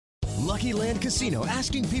Lucky Land Casino,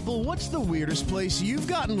 asking people, what's the weirdest place you've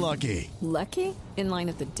gotten lucky? Lucky? In line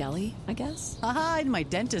at the deli, I guess? Aha, in my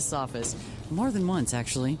dentist's office. More than once,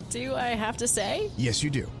 actually. Do I have to say? Yes, you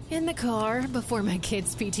do. In the car before my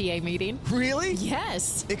kids' PTA meeting. Really?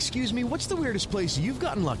 Yes. Excuse me, what's the weirdest place you've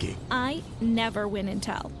gotten lucky? I never win and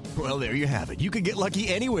tell. Well, there you have it. You can get lucky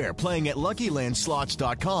anywhere, playing at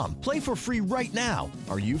LuckyLandSlots.com. Play for free right now.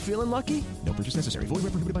 Are you feeling lucky? No purchase necessary. Void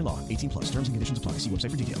where prohibited by law. 18 plus. Terms and conditions apply. See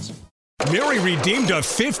website for details. Mary redeemed a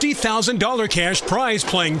 $50,000 cash prize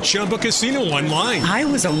playing Chumba Casino online. I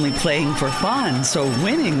was only playing for fun, so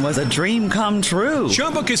winning was a dream come true.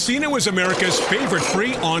 Chumba Casino is America's favorite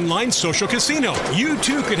free online social casino. You,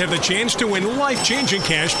 too, could have the chance to win life-changing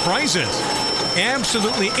cash prizes.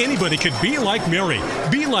 Absolutely anybody could be like Mary.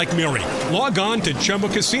 Be like Mary. Log on to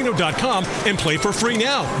ChumbaCasino.com and play for free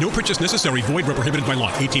now. No purchase necessary. Void where prohibited by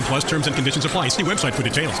law. 18 plus terms and conditions apply. See website for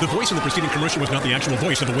details. The voice in the preceding commercial was not the actual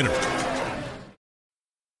voice of the winner.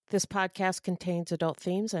 This podcast contains adult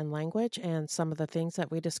themes and language, and some of the things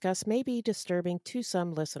that we discuss may be disturbing to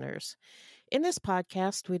some listeners. In this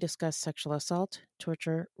podcast, we discuss sexual assault,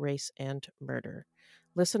 torture, race, and murder.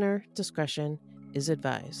 Listener discretion is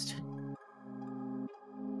advised.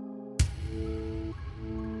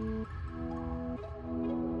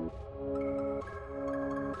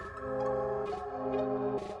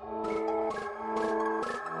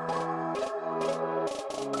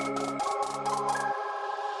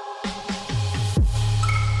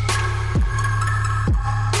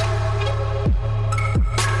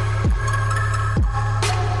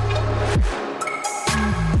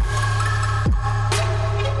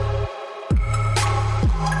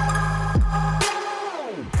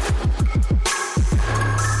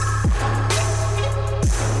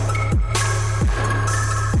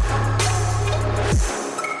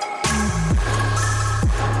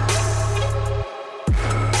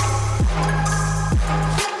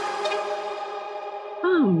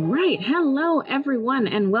 Everyone,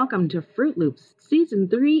 and welcome to Fruit Loops, Season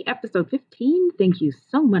 3, Episode 15. Thank you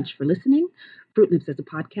so much for listening. Fruit Loops is a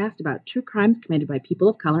podcast about true crimes committed by people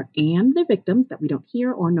of color and their victims that we don't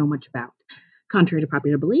hear or know much about. Contrary to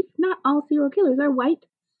popular belief, not all serial killers are white,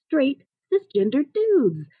 straight, cisgender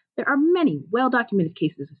dudes. There are many well-documented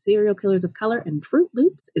cases of serial killers of color, and Fruit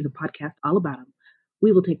Loops is a podcast all about them.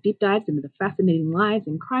 We will take deep dives into the fascinating lives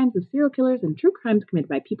and crimes of serial killers and true crimes committed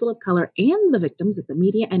by people of color and the victims that the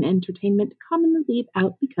media and entertainment commonly leave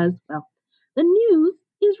out because, well, the news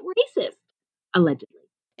is racist, allegedly.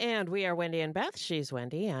 And we are Wendy and Beth. She's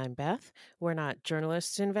Wendy. I'm Beth. We're not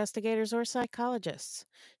journalists, investigators, or psychologists.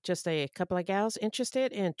 Just a couple of gals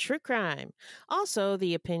interested in true crime. Also,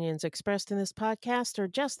 the opinions expressed in this podcast are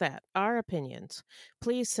just that, our opinions.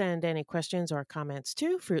 Please send any questions or comments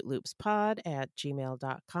to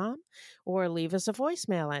fruitloopspod@gmail.com or leave us a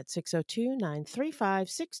voicemail at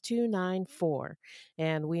 602-935-6294,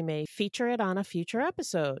 and we may feature it on a future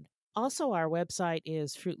episode. Also, our website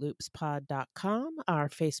is fruitloopspod.com. Our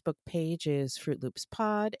Facebook page is Fruit Loops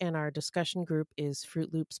Pod, and our discussion group is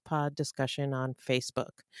Fruit Loops Pod Discussion on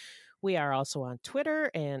Facebook. We are also on Twitter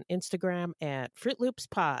and Instagram at Fruit Loops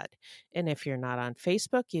Pod. And if you're not on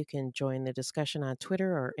Facebook, you can join the discussion on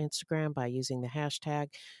Twitter or Instagram by using the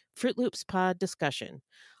hashtag Fruit Loops Pod Discussion.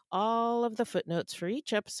 All of the footnotes for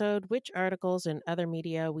each episode, which articles and other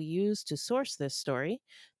media we use to source this story,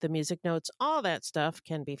 the music notes, all that stuff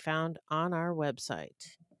can be found on our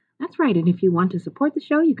website. That's right. And if you want to support the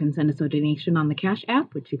show, you can send us a donation on the Cash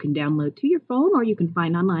app, which you can download to your phone, or you can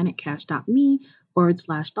find online at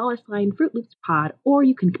cash.me/$Fruit Loops Pod, or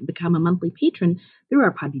you can become a monthly patron through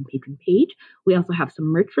our Podbean patron page. We also have some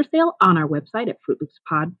merch for sale on our website at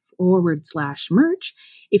fruitloopspod.com/merch.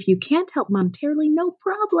 If you can't help monetarily, no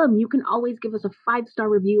problem. You can always give us a 5-star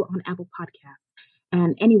review on Apple Podcasts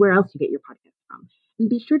and anywhere else you get your podcast from. And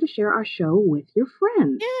be sure to share our show with your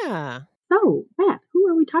friends. Yeah. So, Beth, who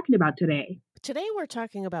are we talking about today? Today we're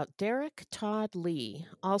talking about Derek Todd Lee,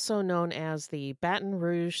 also known as the Baton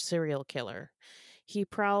Rouge serial killer. He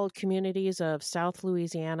prowled communities of South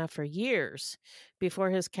Louisiana for years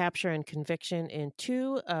before his capture and conviction in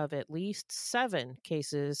 2 of at least 7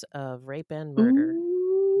 cases of rape and murder.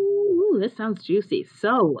 Ooh, this sounds juicy.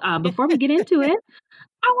 So, before we get into it,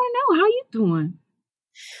 I want to know, how you doing?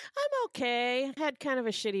 I'm okay. Had kind of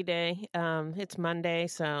a shitty day. It's Monday,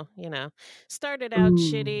 so, started out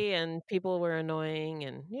shitty and people were annoying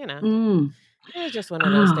and, it was just one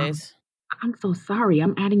of those days. I'm so sorry.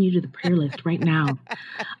 I'm adding you to the prayer list right now.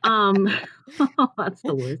 That's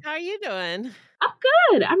the worst. How are you doing?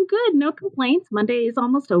 I'm good. No complaints. Monday is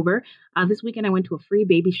almost over. This weekend I went to a free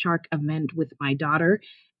baby shark event with my daughter,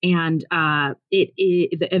 And the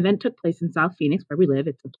event took place in South Phoenix, where we live.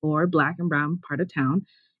 It's a poor Black and brown part of town.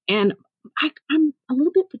 And I'm a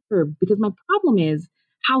little bit perturbed because my problem is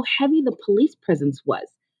how heavy the police presence was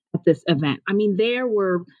at this event. I mean, there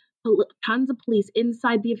were tons of police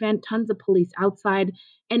inside the event, tons of police outside.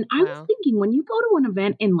 And I was Wow. thinking, when you go to an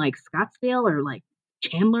event in like Scottsdale or like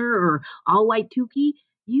Chandler or All White Tukey,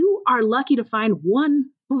 you are lucky to find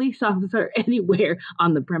one police officer anywhere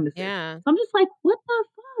on the premises. Yeah. So I'm just like, what the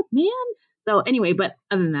fuck, man? So anyway, but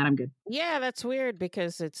other than that, I'm good. Yeah, that's weird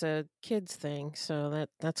because it's a kids thing. So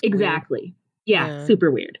that's weird. Exactly. Yeah, Yeah.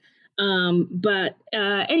 super weird. But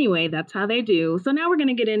anyway, that's how they do. So now we're going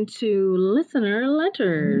to get into listener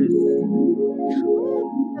letters.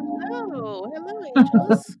 Hello. Hello,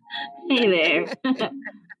 angels. Hey there.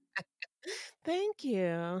 Thank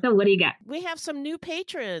you. So what do you got? We have some new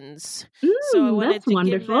patrons. So I wanted That's to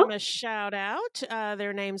wonderful. give them a shout out.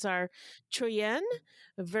 Their names are Troyen,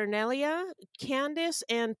 Vernelia, Candice,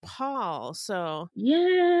 and Paul. So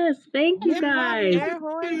Yes, thank you hip hop guys. air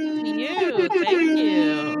horn to you. Thank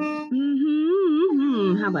you.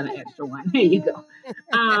 How about an extra one? There you go.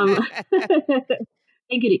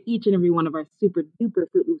 Thank you to each and every one of our super duper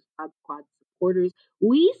Fruit Loops Pod Squad supporters.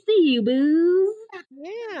 We see you, booze.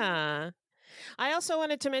 Yeah. I also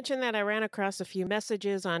wanted to mention that I ran across a few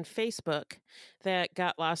messages on Facebook that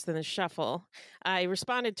got lost in the shuffle. I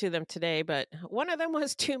responded to them today, but one of them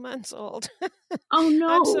was 2 months old. Oh, no.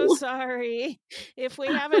 I'm so sorry. If we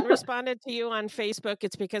haven't responded to you on Facebook,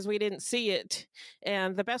 it's because we didn't see it.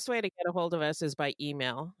 And the best way to get a hold of us is by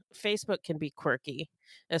email. Facebook can be quirky,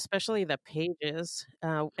 especially the pages,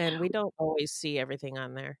 and we don't always see everything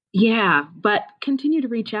on there. Yeah, but continue to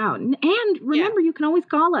reach out. And remember, you can always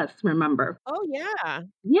call us, remember. Oh, yeah.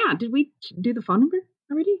 Yeah, did we do the phone number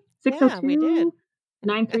already? Yeah, we did.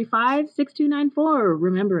 602-935-6294.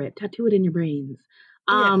 Remember it. Tattoo it in your brains.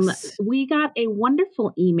 Yes. We got a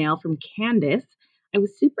wonderful email from Candice. I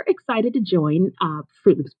was super excited to join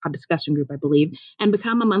Fruit Loops Pod Discussion Group, I believe, and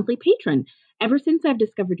become a monthly patron. Ever since I've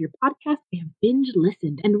discovered your podcast, I have binge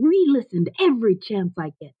listened and re-listened every chance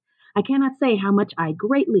I get. I cannot say how much I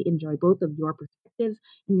greatly enjoy both of your perspectives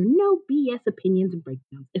and your no BS opinions and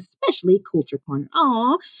breakdowns, especially Culture Corner.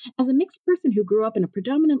 Aw, as a mixed person who grew up in a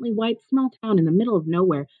predominantly white small town in the middle of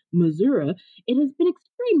nowhere, Missouri, it has been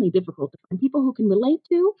extremely difficult to find people who can relate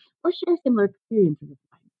to or share similar experiences of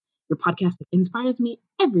mine. Your podcast inspires me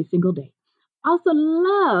every single day. I also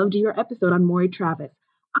loved your episode on Maury Travis.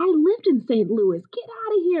 I lived in St. Louis, get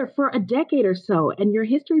out of here, for a decade or so, and your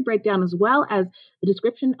history breakdown as well as the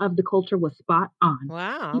description of the culture was spot on.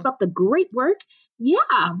 Wow. Keep up the great work. Yeah,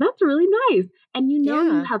 that's really nice. And you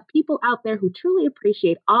Yeah. have people out there who truly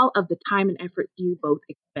appreciate all of the time and effort you both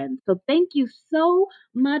expend. So thank you so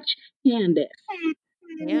much, Candice.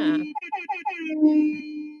 Yeah.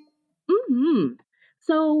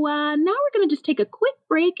 So now we're going to just take a quick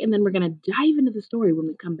break, and then we're going to dive into the story when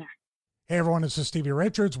we come back. Hey everyone, this is Stevie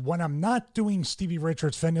Richards. When I'm not doing Stevie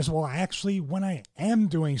Richards Fitness, well, actually, when I am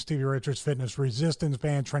doing Stevie Richards Fitness resistance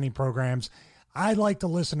band training programs, I like to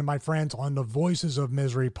listen to my friends on the Voices of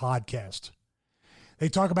Misery podcast. They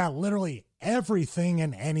talk about literally everything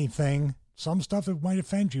and anything, some stuff that might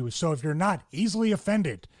offend you. So if you're not easily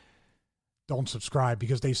offended, don't subscribe,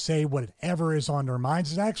 because they say whatever is on their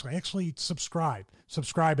minds is actually subscribe.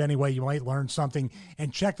 Subscribe anyway. You might learn something,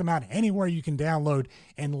 and check them out anywhere you can download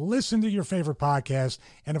and listen to your favorite podcast.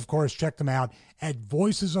 And of course, check them out at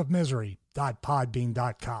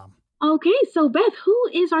voicesofmisery.podbean.com. Okay, so Beth, who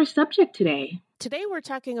is our subject today? Today we're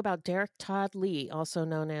talking about Derek Todd Lee, also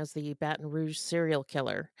known as the Baton Rouge serial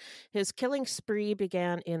killer. His killing spree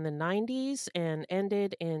began in the 90s and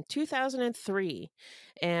ended in 2003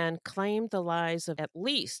 and claimed the lives of at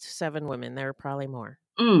least 7 women. There are probably more.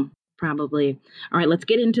 Probably. All right, let's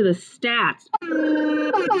get into the stats.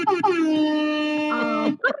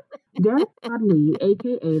 Derek Todd Lee,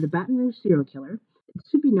 a.k.a. the Baton Rouge serial killer. It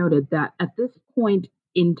should be noted that at this point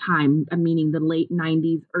in time, meaning the late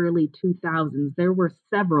 90s, early 2000s, there were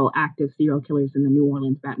several active serial killers in the New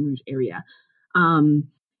Orleans, Baton Rouge area.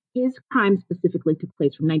 His crime specifically took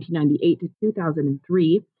place from 1998 to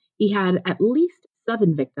 2003. He had at least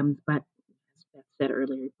 7 victims, but as Beth said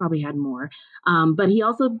earlier, he probably had more. But he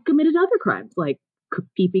also committed other crimes like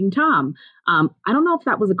peeping Tom. I don't know if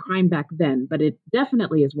that was a crime back then, but it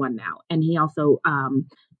definitely is one now. And he also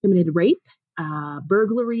committed rape,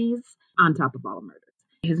 burglaries, on top of all murders.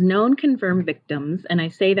 His known confirmed victims, and I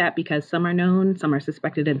say that because some are known, some are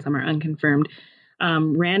suspected, and some are unconfirmed.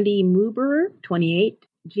 Randy Muber, 28,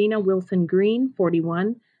 Gina Wilson Green,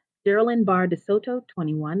 41, Geraldine Barr DeSoto,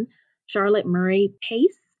 21, Charlotte Murray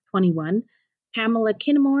Pace, 21, Pamela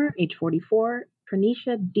Kinnemore, age 44,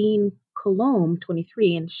 Trinicia Dean Colomb,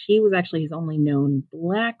 23, and she was actually his only known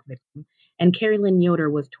Black victim, and Carrie Lynn Yoder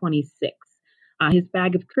was 26. His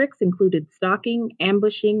bag of tricks included stalking,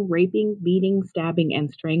 ambushing, raping, beating, stabbing,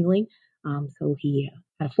 and strangling. So he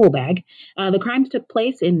had a full bag. The crimes took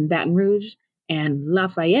place in Baton Rouge and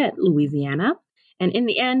Lafayette, Louisiana. And in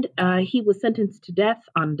the end, he was sentenced to death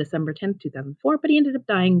on December 10th, 2004, but he ended up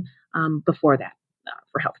dying before that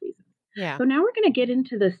for health reasons. Yeah. So now we're going to get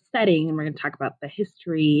into the setting, and we're going to talk about the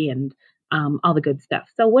history and all the good stuff.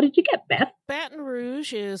 So what did you get, Beth? Baton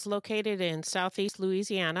Rouge is located in southeast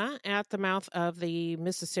Louisiana at the mouth of the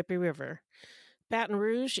Mississippi River. Baton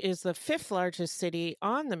Rouge is the fifth largest city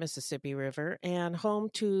on the Mississippi River and home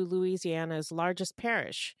to Louisiana's largest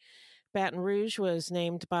parish. Baton Rouge was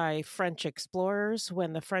named by French explorers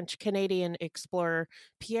when the French-Canadian explorer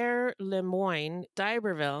Pierre Le Moyne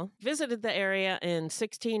d'Iberville visited the area in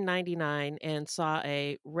 1699 and saw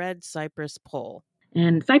a red cypress pole.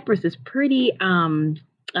 And cypress is pretty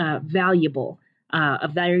valuable, a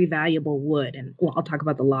very valuable wood. And well, I'll talk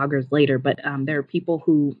about the loggers later, but there are people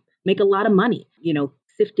who make a lot of money,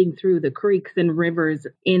 sifting through the creeks and rivers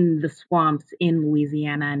in the swamps in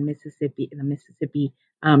Louisiana and Mississippi,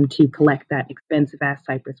 to collect that expensive ass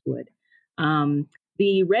cypress wood.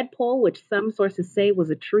 The red pole, which some sources say was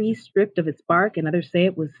a tree stripped of its bark and others say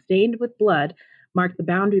it was stained with blood, marked the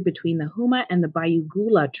boundary between the Huma and the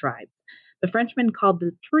Bayugula tribes. The Frenchmen called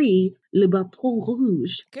the tree Le Baton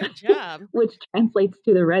Rouge. Good job. Which translates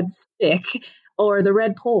to the red stick or the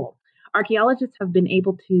red pole. Archaeologists have been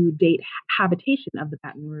able to date habitation of the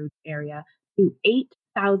Baton Rouge area to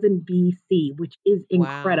 8,000 BC, which is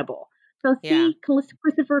incredible. Wow. So see,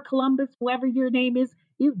 Christopher Columbus, whoever your name is,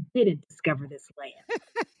 you didn't discover this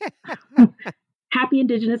land. Happy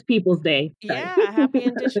Indigenous Peoples Day. Sorry. Yeah, happy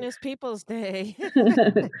Indigenous Peoples Day.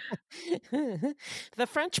 The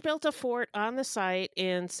French built a fort on the site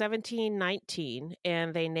in 1719,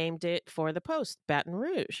 and they named it for the post, Baton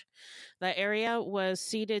Rouge. The area was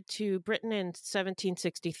ceded to Britain in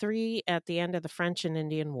 1763 at the end of the French and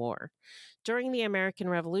Indian War. During the American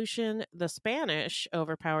Revolution, the Spanish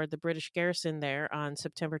overpowered the British garrison there on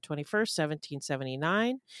September 21st,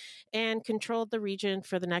 1779, and controlled the region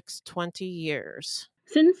for the next 20 years.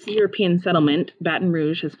 Since European settlement, Baton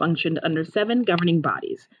Rouge has functioned under 7 governing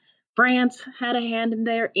bodies. France had a hand in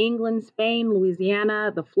there, England, Spain,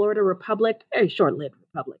 Louisiana, the Florida Republic, very short-lived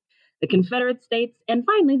republic, the Confederate States, and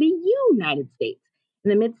finally the United States. In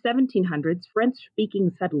the mid-1700s,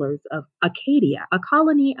 French-speaking settlers of Acadia, a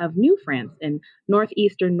colony of New France in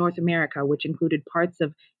northeastern North America, which included parts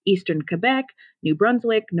of eastern Quebec, New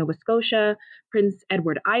Brunswick, Nova Scotia, Prince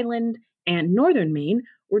Edward Island, and northern Maine,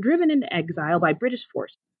 were driven into exile by British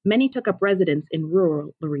forces. Many took up residence in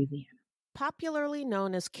rural Louisiana. Popularly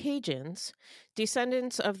known as Cajuns,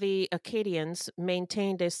 descendants of the Acadians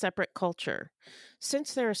maintained a separate culture.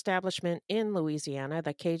 Since their establishment in Louisiana,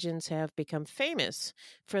 the Cajuns have become famous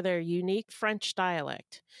for their unique French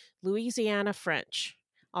dialect, Louisiana French,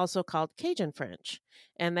 also called Cajun French,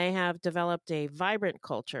 and they have developed a vibrant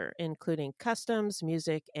culture, including customs,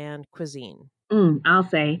 music, and cuisine. I'll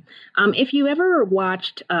say. If you ever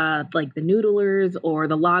watched like the Noodlers or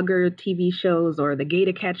the Logger TV shows or the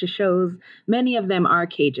Gator Catcher shows, many of them are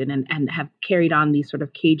Cajun and have carried on these sort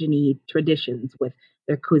of Cajun-y traditions with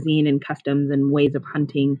their cuisine and customs and ways of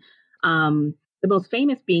hunting. The most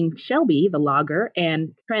famous being Shelby, the Logger,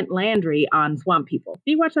 and Trent Landry on Swamp People.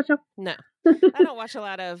 Do you watch that show? No, I don't watch a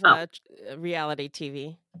lot of reality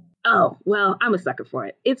TV. Oh, well, I'm a sucker for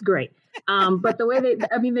it. It's great. But the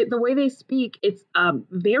way they speak, it's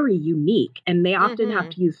very unique, and they often have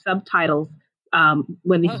to use subtitles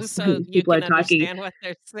when these people are talking. Understand what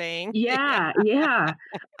they're saying. Yeah.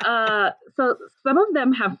 So some of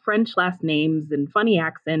them have French last names and funny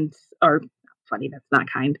accents, or funny, that's not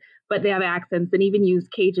kind, but they have accents and even use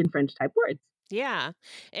Cajun French type words. Yeah.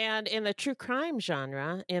 And in the true crime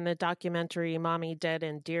genre, in the documentary Mommy, Dead,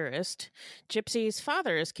 and Dearest, Gypsy's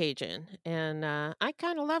father is Cajun. And I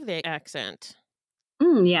kind of love the accent.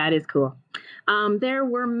 Yeah, it is cool. There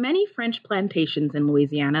were many French plantations in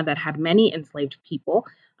Louisiana that had many enslaved people,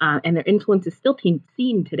 and their influence is still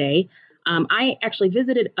seen today. I actually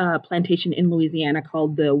visited a plantation in Louisiana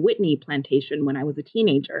called the Whitney Plantation when I was a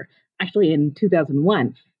teenager, actually in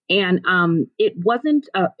 2001. And it wasn't,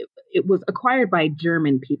 it was acquired by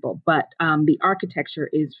German people, but the architecture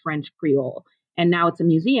is French Creole. And now it's a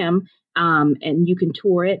museum, and you can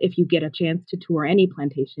tour it. If you get a chance to tour any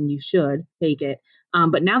plantation, you should take it.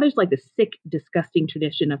 But now there's like this sick, disgusting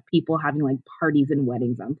tradition of people having like parties and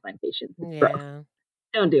weddings on plantations. It's gross.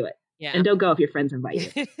 Don't do it. Yeah. And don't go if your friends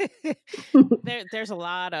invite you. There's a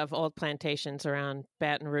lot of old plantations around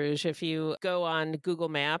Baton Rouge. If you go on Google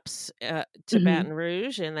Maps to Baton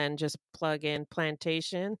Rouge and then just plug in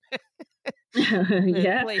plantation, the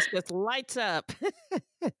Yeah. place just lights up.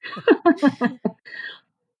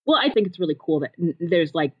 Well, I think it's really cool that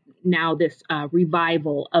there's like now this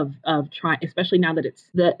revival of trying, especially now that it's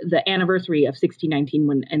the anniversary of 1619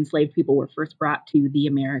 when enslaved people were first brought to the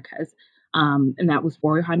Americas, and that was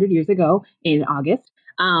 400 years ago in August.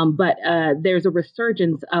 But there's a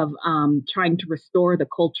resurgence of trying to restore the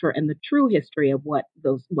culture and the true history of what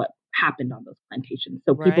happened on those plantations.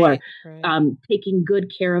 So people are taking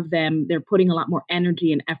good care of them. They're putting a lot more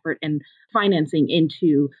energy and effort and financing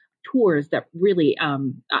into tours that really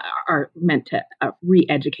are meant to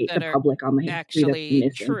re-educate That the are public on the history that's actually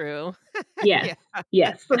missing. true. Yes,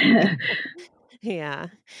 yes. Yeah.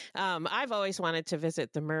 I've always wanted to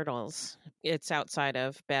visit the Myrtles. It's outside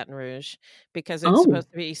of Baton Rouge because it's Oh,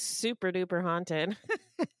 supposed to be super duper haunted.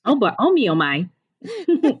 but oh me, oh my.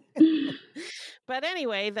 But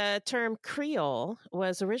anyway, the term Creole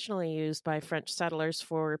was originally used by French settlers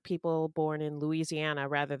for people born in Louisiana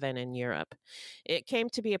rather than in Europe. It came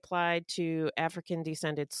to be applied to African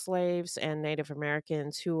descended slaves and Native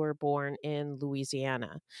Americans who were born in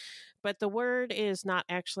Louisiana. But the word is not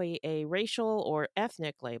actually a racial or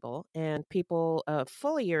ethnic label, and people of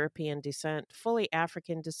fully European descent, fully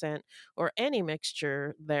African descent, or any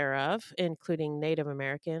mixture thereof, including Native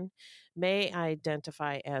American, may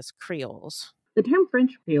identify as Creoles. The term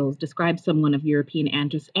French Creoles describes someone of European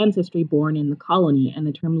ancestry born in the colony, and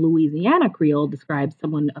the term Louisiana Creole describes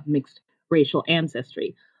someone of mixed racial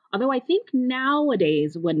ancestry. Although I think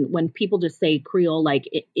nowadays, when people just say Creole like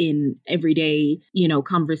in everyday,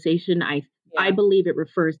 conversation, I believe it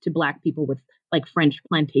refers to Black people with like French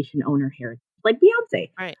plantation owner heritage, like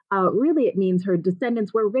Beyonce. Right. Really, it means her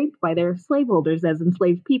descendants were raped by their slaveholders as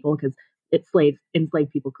enslaved people because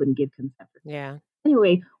enslaved people couldn't give consent. Yeah.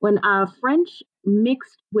 Anyway, when French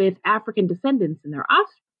mixed with African descendants and their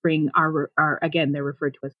offspring are again, they're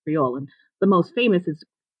referred to as Creole. And the most famous is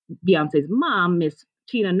Beyonce's mom, Miss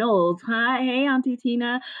Tina Knowles. Hi, hey, Auntie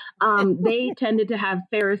Tina. They tended to have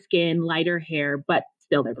fairer skin, lighter hair, but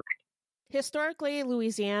still they're Black. Historically,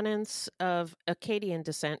 Louisianans of Acadian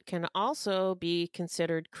descent can also be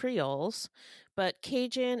considered Creoles, but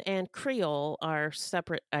Cajun and Creole are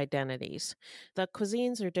separate identities. The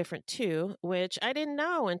cuisines are different too, which I didn't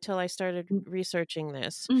know until I started researching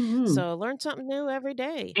this. So learn something new every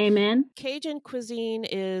day. Amen. Cajun cuisine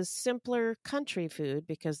is simpler country food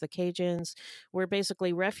because the Cajuns were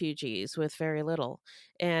basically refugees with very little.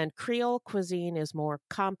 And Creole cuisine is more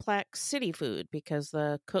complex city food because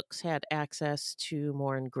the cooks had access to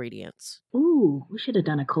more ingredients. Ooh, we should have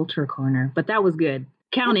done a culture corner, but that was good.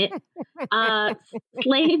 Count it.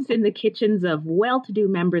 Slaves in the kitchens of well-to-do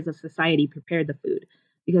members of society prepared the food.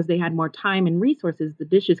 Because they had more time and resources, the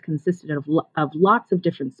dishes consisted of lots of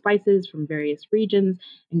different spices from various regions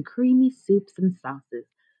and creamy soups and sauces.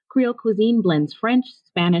 Creole cuisine blends French,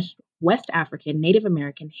 Spanish, West African, Native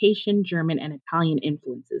American, Haitian, German, and Italian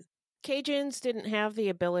influences. Cajuns didn't have the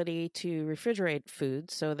ability to refrigerate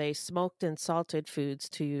foods, so they smoked and salted foods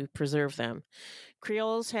to preserve them.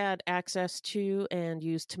 Creoles had access to and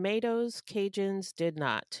used tomatoes. Cajuns did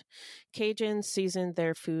not. Cajuns seasoned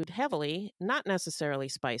their food heavily, not necessarily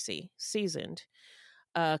spicy, seasoned.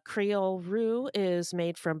 A Creole roux is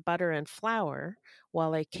made from butter and flour,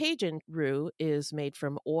 while a Cajun roux is made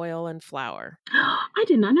from oil and flour. I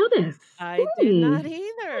did not know this. I did not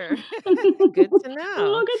either. Good to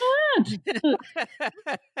know. Look at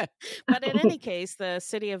that. But in any case, the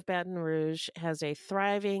city of Baton Rouge has a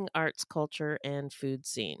thriving arts culture and food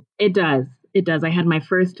scene. It does. It does. I had my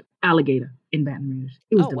first alligator in Baton Rouge.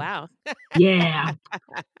 It was delicious. Wow. Yeah.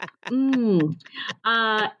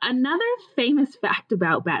 Another famous fact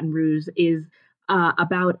about Baton Rouge is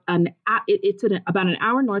about about an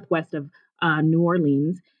hour northwest of New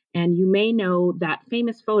Orleans, and you may know that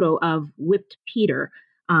famous photo of Whipped Peter.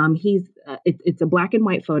 It's a black and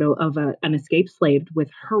white photo of an escaped slave with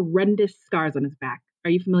horrendous scars on his back. Are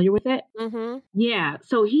you familiar with it? Mm-hmm. Yeah.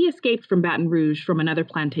 So he escaped from Baton Rouge from another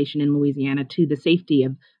plantation in Louisiana to the safety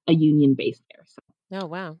of a Union base there. So, oh,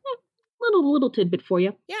 wow. Little tidbit for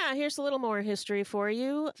you. Yeah, here's a little more history for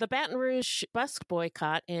you. The Baton Rouge bus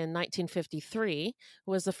boycott in 1953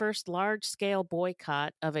 was the first large-scale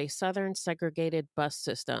boycott of a Southern segregated bus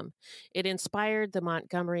system. It inspired the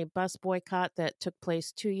Montgomery bus boycott that took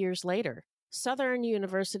place 2 years later. Southern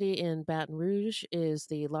University in Baton Rouge is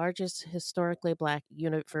the largest historically Black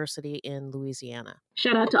university in Louisiana.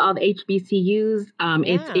 Shout out to all the HBCUs.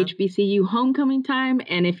 It's Yeah. HBCU homecoming time.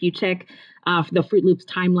 And if you check the Fruit Loops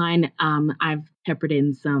timeline, I've peppered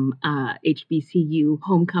in some HBCU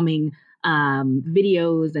homecoming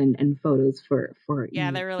videos and photos for Yeah,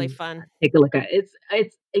 you they're really to fun. take a look at.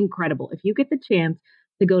 It's incredible. If you get the chance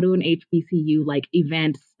to go to an HBCU like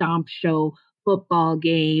event, stomp show, football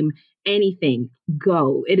game, anything,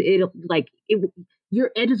 go.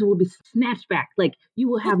 Your edges will be snatched back. Like you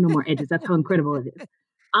will have no more edges. That's how incredible it is.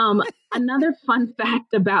 Another fun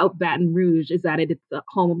fact about Baton Rouge is that it's the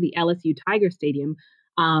home of the LSU Tiger Stadium.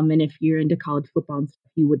 And if you're into college football and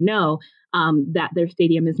stuff, you would know that their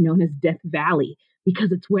stadium is known as Death Valley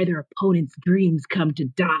because it's where their opponents' dreams come to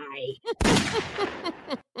die.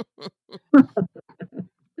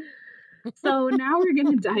 So now we're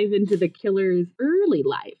going to dive into the killer's early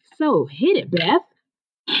life. So hit it, Beth.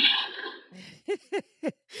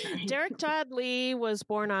 Derek Todd Lee was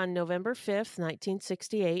born on November 5th,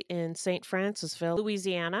 1968 in St. Francisville,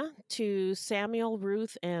 Louisiana, to Samuel,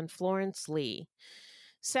 Ruth, and Florence Lee.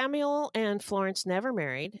 Samuel and Florence never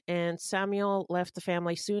married, and Samuel left the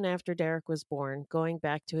family soon after Derek was born, going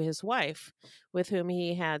back to his wife, with whom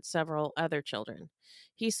he had several other children.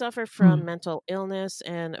 He suffered from mental illness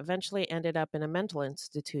and eventually ended up in a mental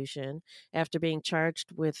institution after being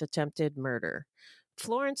charged with attempted murder.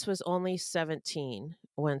 Florence was only 17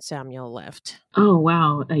 when Samuel left. Oh,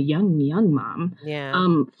 wow. A young mom. Yeah.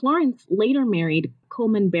 Florence later married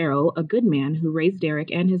Coleman Barrow, a good man who raised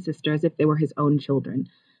Derek and his sister as if they were his own children.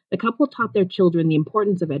 The couple taught their children the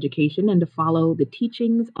importance of education and to follow the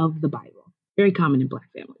teachings of the Bible. Very common in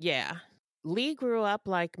Black families. Yeah. Lee grew up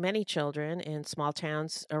like many children in small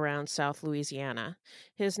towns around South Louisiana.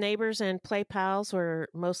 His neighbors and play pals were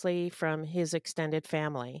mostly from his extended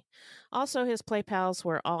family. Also, his play pals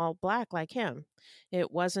were all Black like him.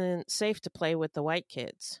 It wasn't safe to play with the white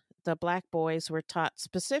kids. The Black boys were taught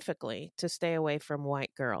specifically to stay away from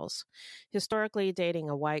white girls. Historically, dating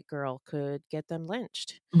a white girl could get them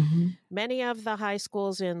lynched. Mm-hmm. Many of the high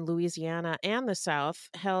schools in Louisiana and the South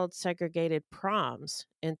held segregated proms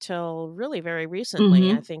until really very recently.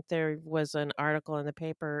 Mm-hmm. I think there was an article in the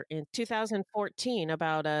paper in 2014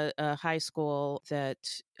 about a high school that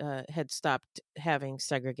had stopped having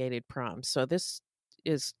segregated proms. So this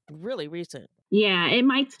is really recent. Yeah, it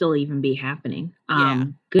might still even be happening. Yeah.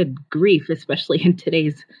 Good grief, especially in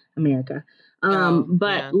today's America.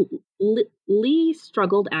 But Lee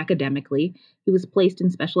struggled academically. He was placed in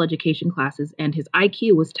special education classes, and his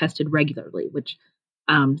IQ was tested regularly, which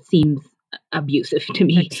seems abusive to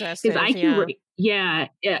me. Excessive, His IQ,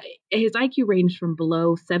 his IQ ranged from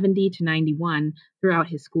below 70 to 91 throughout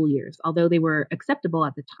his school years. Although they were acceptable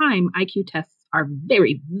at the time, IQ tests are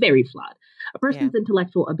very, very flawed. A person's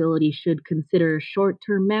intellectual ability should consider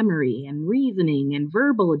short-term memory and reasoning and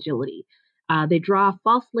verbal agility. They draw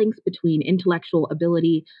false links between intellectual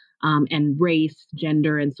ability and race,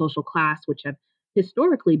 gender, and social class, which have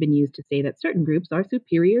historically been used to say that certain groups are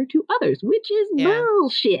superior to others, which is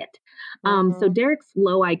bullshit. So Derek's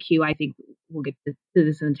low IQ, I think we'll get to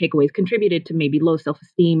this in the takeaways, contributed to maybe low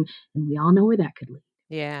self-esteem, and we all know where that could lead.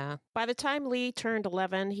 Yeah. By the time Lee turned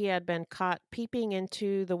 11, he had been caught peeping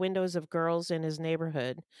into the windows of girls in his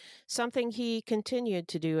neighborhood, something he continued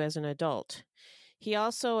to do as an adult. He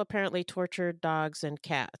also apparently tortured dogs and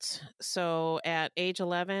cats. So at age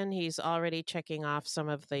 11, he's already checking off some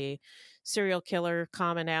of the serial killer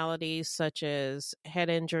commonalities, such as head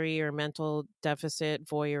injury or mental deficit,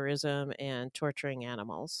 voyeurism, and torturing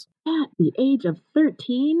animals. At the age of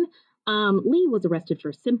 13, Lee was arrested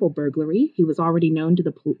for simple burglary. He was already known to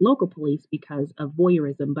the local police because of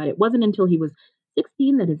voyeurism, but it wasn't until he was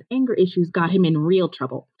 16 that his anger issues got him in real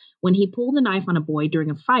trouble. When he pulled a knife on a boy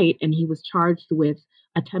during a fight, and he was charged with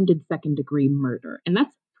attempted second-degree murder. And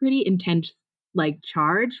that's pretty intense,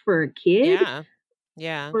 charge for a kid.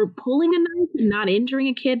 Yeah. For pulling a knife and not injuring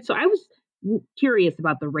a kid. So I was curious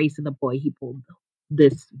about the race of the boy he pulled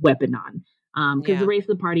this weapon on. Because the race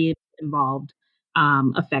of the party involved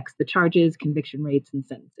affects the charges, conviction rates, and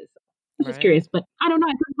sentences. I was just curious, but I don't know.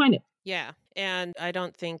 I couldn't find it. Yeah, and I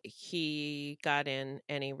don't think he got in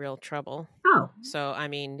any real trouble. Oh. So, I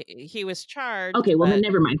mean, he was charged. Okay, well, then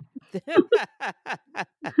never mind. But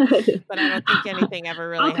I don't think anything ever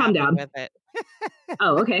really happened with it.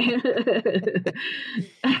 Oh, okay.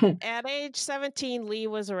 At age 17, Lee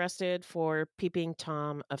was arrested for peeping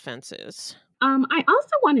Tom offenses. I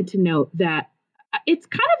also wanted to note that it's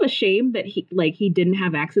kind of a shame that he didn't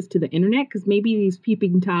have access to the internet, because maybe these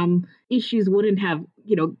peeping Tom issues wouldn't have,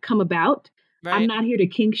 come about. Right. I'm not here to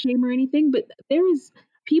kink shame or anything, but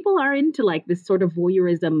people are into like this sort of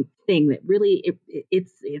voyeurism thing that really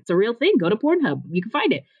it's a real thing. Go to Pornhub, you can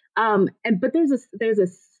find it. But there's a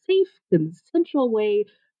safe, consensual way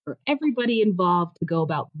for everybody involved to go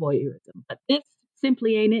about voyeurism. But this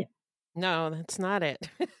simply ain't it. No, that's not it.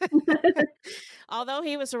 Although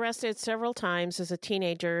he was arrested several times as a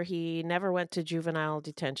teenager, he never went to juvenile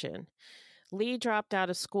detention. Lee dropped out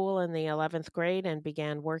of school in the 11th grade and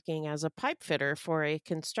began working as a pipe fitter for a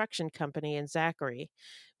construction company in Zachary,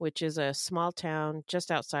 which is a small town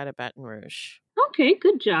just outside of Baton Rouge. Okay,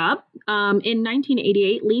 good job. In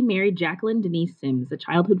 1988, Lee married Jacqueline Denise Sims, a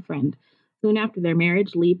childhood friend. Soon after their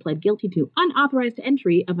marriage, Lee pled guilty to unauthorized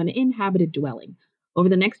entry of an inhabited dwelling. Over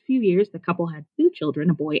the next few years, the couple had 2 children,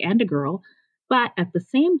 a boy and a girl. But at the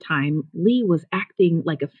same time, Lee was acting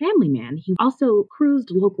like a family man. He also cruised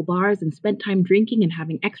local bars and spent time drinking and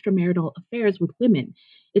having extramarital affairs with women.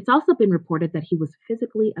 It's also been reported that he was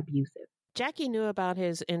physically abusive. Jackie knew about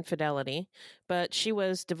his infidelity, but she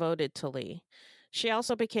was devoted to Lee. She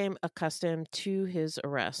also became accustomed to his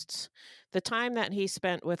arrests. The time that he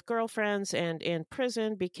spent with girlfriends and in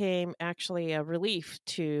prison became actually a relief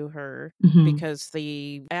to her because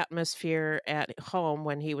the atmosphere at home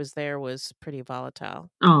when he was there was pretty volatile.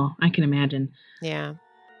 Oh, I can imagine. Yeah.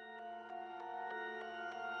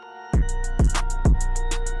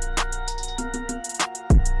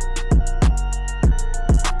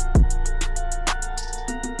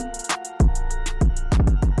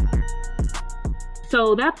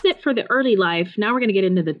 So that's it for the early life. Now we're going to get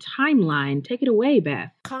into the timeline. Take it away, Beth.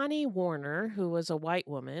 Connie Warner, who was a white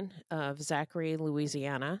woman of Zachary,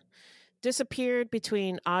 Louisiana, disappeared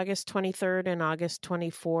between August 23rd and August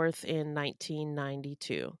 24th in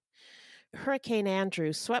 1992. Hurricane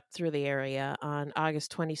Andrew swept through the area on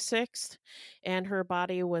August 26th, and her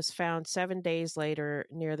body was found 7 days later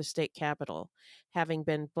near the state capitol, having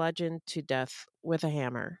been bludgeoned to death with a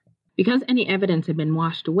hammer. Because any evidence had been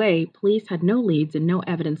washed away, police had no leads and no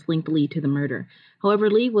evidence linked Lee to the murder. However,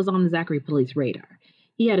 Lee was on the Zachary police radar.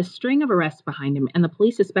 He had a string of arrests behind him, and the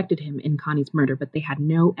police suspected him in Connie's murder, but they had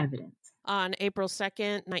no evidence. On April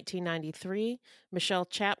 2nd, 1993, Michelle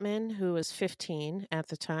Chapman, who was 15 at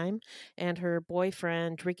the time, and her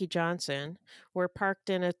boyfriend, Ricky Johnson, were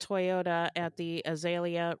parked in a Toyota at the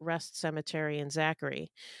Azalea Rest Cemetery in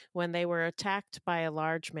Zachary when they were attacked by a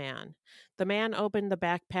large man. The man opened the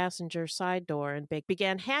back passenger side door and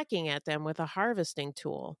began hacking at them with a harvesting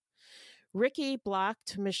tool. Ricky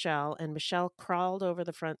blocked Michelle, and Michelle crawled over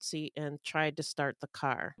the front seat and tried to start the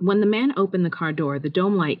car. When the man opened the car door, the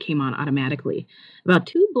dome light came on automatically. About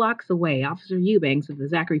 2 blocks away, Officer Eubanks of the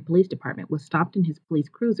Zachary Police Department was stopped in his police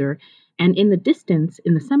cruiser, and in the distance,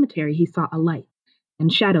 in the cemetery, he saw a light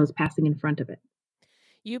and shadows passing in front of it.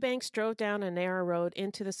 Eubanks drove down a narrow road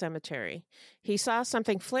into the cemetery. He saw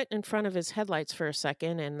something flit in front of his headlights for a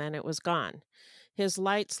second, and then it was gone. His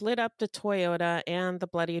lights lit up the Toyota and the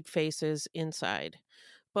bloodied faces inside.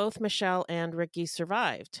 Both Michelle and Ricky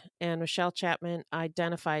survived, and Michelle Chapman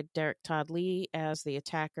identified Derek Todd Lee as the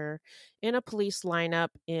attacker in a police lineup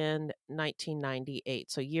in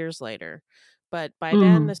 1998, so years later. But by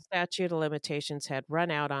then, the statute of limitations had run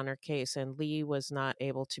out on her case, and Lee was not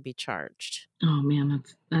able to be charged. Oh, man,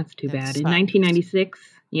 that's too bad. In 1996,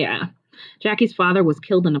 yeah. Jackie's father was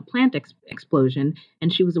killed in a plant explosion,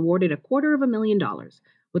 and she was awarded $250,000.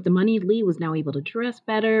 With the money, Lee was now able to dress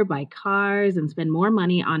better, buy cars, and spend more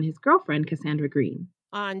money on his girlfriend, Cassandra Green.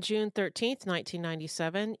 On June 13th,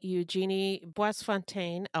 1997, Eugenie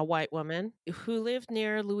Boisfontaine, a white woman who lived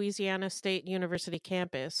near Louisiana State University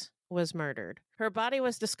campus, was murdered. Her body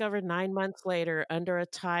was discovered 9 months later under a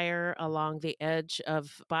tire along the edge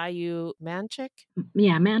of Bayou Manchic.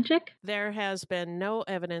 Yeah, Manchic. There has been no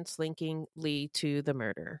evidence linking Lee to the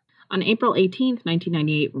murder. On April 18th,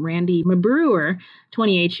 1998, Randy Mabrewer,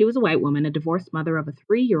 28, she was a white woman, a divorced mother of a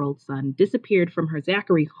 3-year-old son, disappeared from her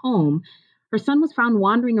Zachary home. Her son was found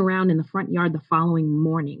wandering around in the front yard the following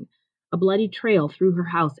morning. A bloody trail through her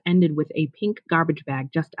house ended with a pink garbage bag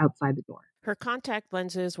just outside the door. Her contact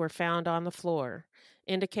lenses were found on the floor,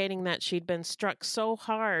 indicating that she'd been struck so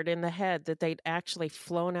hard in the head that they'd actually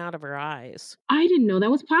flown out of her eyes. I didn't know that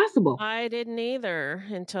was possible. I didn't either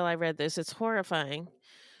until I read this. It's horrifying.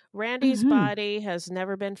 Randy's body has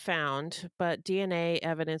never been found, but DNA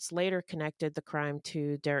evidence later connected the crime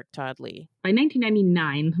to Derek Todd Lee. By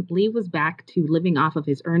 1999, Lee was back to living off of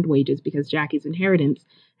his earned wages because Jackie's inheritance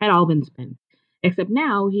had all been spent. Except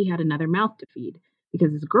now he had another mouth to feed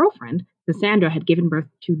because his girlfriend, Cassandra, had given birth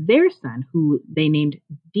to their son, who they named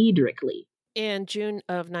Dedrick Lee. In June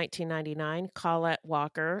of 1999, Colette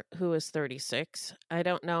Walker, who was 36, I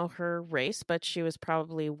don't know her race, but she was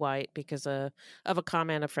probably white because of a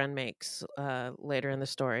comment a friend makes later in the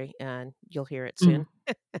story, and you'll hear it soon.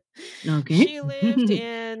 Okay. She lived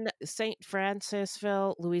in St.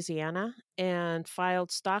 Francisville, Louisiana, and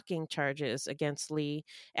filed stalking charges against Lee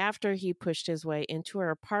after he pushed his way into her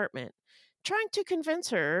apartment, trying to convince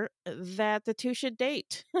her that the two should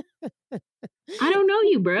date. I don't know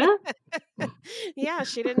you, bruh. Yeah,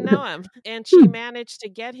 she didn't know him. And she managed to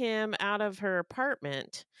get him out of her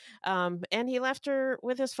apartment. And he left her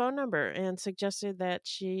with his phone number and suggested that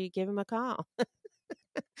she give him a call.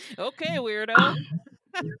 Okay, weirdo.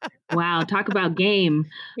 Wow, talk about game.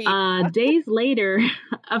 Yeah. Days later,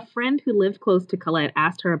 a friend who lived close to Colette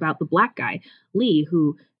asked her about the black guy, Lee,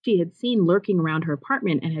 who she had seen lurking around her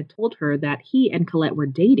apartment and had told her that he and Colette were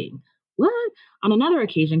dating. What? On another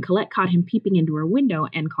occasion, Colette caught him peeping into her window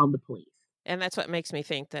and called the police. And that's what makes me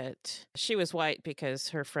think that she was white because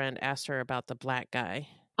her friend asked her about the black guy.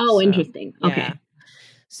 Oh, interesting. Yeah. Okay.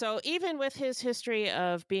 So even with his history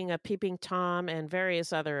of being a peeping Tom and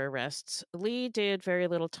various other arrests, Lee did very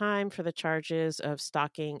little time for the charges of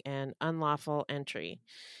stalking and unlawful entry.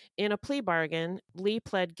 In a plea bargain, Lee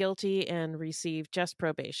pled guilty and received just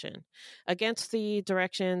probation. Against the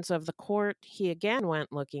directions of the court, he again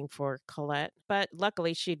went looking for Colette, but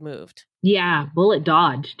luckily she'd moved. Yeah, bullet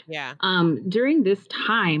dodged. Yeah. During this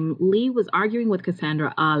time, Lee was arguing with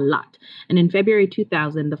Cassandra a lot, and in February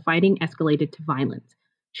 2000, the fighting escalated to violence.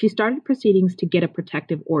 She started proceedings to get a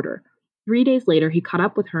protective order. 3 days later, he caught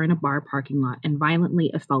up with her in a bar parking lot and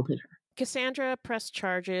violently assaulted her. Cassandra pressed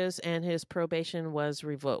charges and his probation was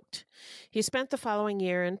revoked. He spent the following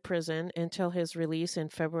year in prison until his release in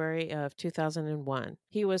February of 2001.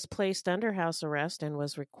 He was placed under house arrest and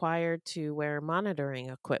was required to wear monitoring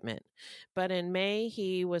equipment. But in May,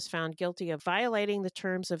 he was found guilty of violating the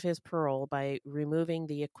terms of his parole by removing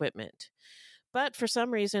the equipment. But for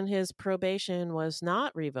some reason, his probation was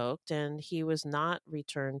not revoked and he was not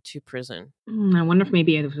returned to prison. I wonder if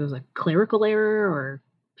maybe it was a clerical error or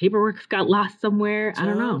paperwork got lost somewhere. I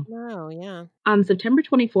don't know. No, yeah. On September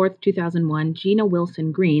 24th, 2001, Gina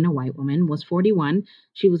Wilson Green, a white woman, was 41.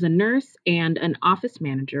 She was a nurse and an office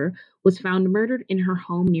manager, was found murdered in her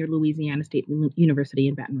home near Louisiana State University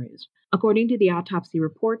in Baton Rouge. According to the autopsy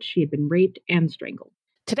report, she had been raped and strangled.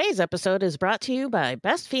 Today's episode is brought to you by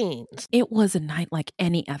Best Fiends. It was a night like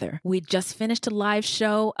any other. We just finished a live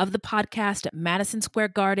show of the podcast at Madison Square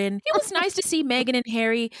Garden. It was nice to see Megan and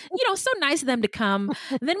Harry. So nice of them to come.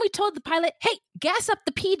 Then we told the pilot, hey, gas up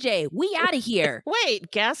the PJ. We out of here. Wait,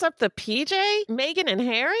 gas up the PJ? Megan and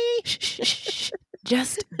Harry?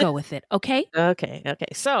 Just go with it, okay? Okay.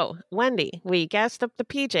 So, Wendy, we gassed up the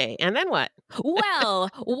PJ, and then what? Well,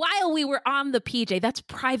 while we were on the PJ, that's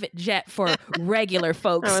private jet for regular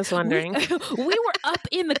folks. I was wondering. We were up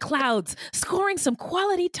in the clouds, scoring some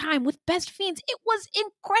quality time with Best Fiends. It was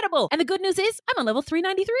incredible. And the good news is, I'm on level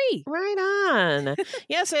 393. Right on.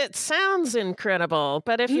 Yes, it sounds incredible,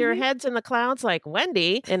 but if your head's in the clouds like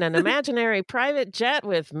Wendy in an imaginary private jet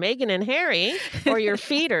with Megan and Harry, or your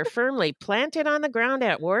feet are firmly planted on the ground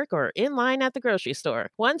at work or in line at the grocery store,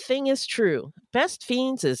 one thing is true. Best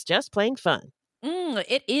Fiends is just plain fun.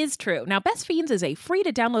 It is true. Now, Best Fiends is a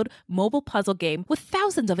free-to-download mobile puzzle game with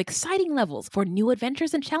thousands of exciting levels for new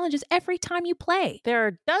adventures and challenges every time you play. There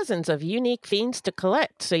are dozens of unique fiends to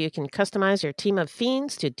collect, so you can customize your team of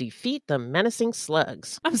fiends to defeat the menacing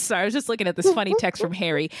slugs. I'm sorry, I was just looking at this funny text from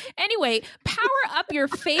Harry. Anyway, power up your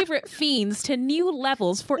favorite fiends to new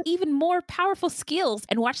levels for even more powerful skills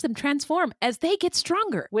and watch them transform as they get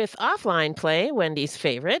stronger. With offline play, Wendy's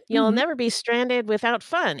favorite, you'll never be stranded without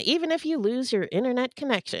fun, even if you lose your internet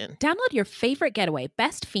connection. Download your favorite getaway,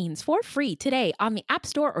 Best Fiends, for free today on the App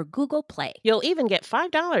Store or Google Play. You'll even get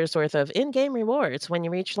 $5 worth of in-game rewards when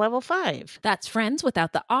you reach level 5. That's friends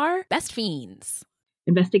without the R, Best Fiends.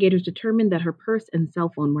 Investigators determined that her purse and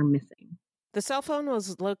cell phone were missing. The cell phone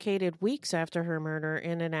was located weeks after her murder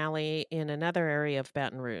in an alley in another area of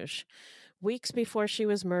Baton Rouge. Weeks before she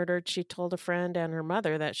was murdered, she told a friend and her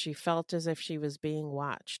mother that she felt as if she was being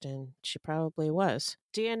watched, and she probably was.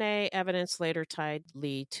 DNA evidence later tied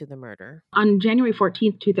Lee to the murder. On January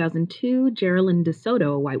 14th, 2002, Geraldine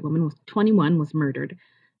DeSoto, a white woman, was 21, was murdered.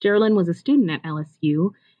 Geraldine was a student at LSU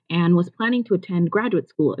and was planning to attend graduate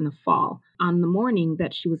school in the fall. On the morning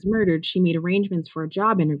that she was murdered, she made arrangements for a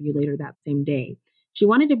job interview later that same day. She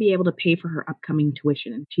wanted to be able to pay for her upcoming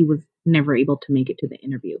tuition, and she was never able to make it to the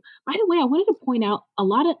interview. By the way, I wanted to point out a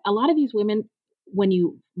lot of these women, when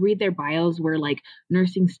you read their bios, were like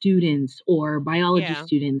nursing students or biology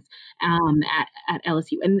students at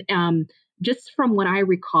LSU, and just from what I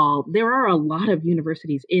recall, there are a lot of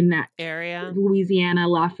universities in that area, Louisiana,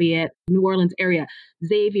 Lafayette, New Orleans area.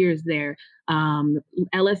 Xavier's there.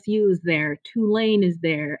 LSU is there. Tulane is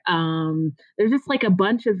there. There's just like a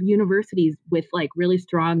bunch of universities with like really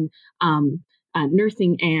strong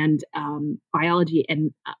nursing and biology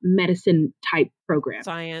and medicine type programs.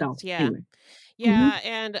 science. So, Yeah. anyway. Yeah,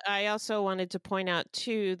 and I also wanted to point out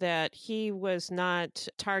too that he was not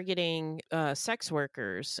targeting sex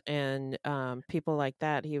workers and people like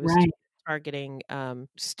that. He was Right. targeting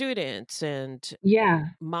students and Yeah.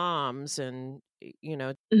 moms and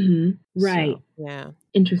Right. So, yeah.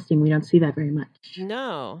 Interesting. We don't see that very much.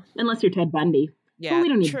 No. Unless you're Ted Bundy. Yeah, But we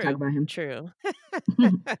don't need to talk about him. True.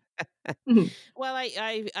 Well,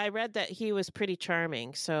 I read that he was pretty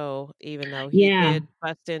charming. So even though he did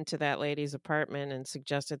bust into that lady's apartment and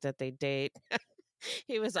suggested that they date,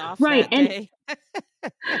 he was off that day.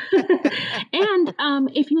 And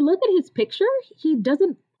if you look at his picture, he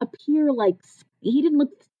doesn't appear like he didn't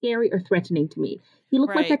look scary or threatening to me. He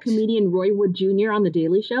looked like that comedian Roy Wood Jr. on The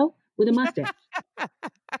Daily Show with a mustache.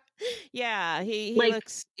 Yeah, he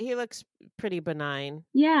looks pretty benign.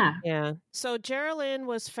 Yeah. Yeah. So Geraldine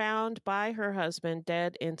was found by her husband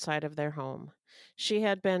dead inside of their home. She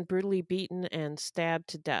had been brutally beaten and stabbed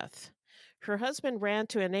to death. Her husband ran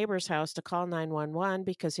to a neighbor's house to call 911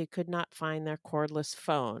 because he could not find their cordless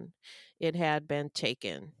phone. It had been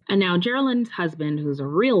taken. And now Geraldine's husband, who's a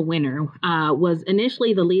real winner, was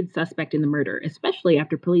initially the lead suspect in the murder, especially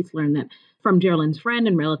after police learned that from Geraldine's friend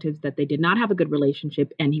and relatives that they did not have a good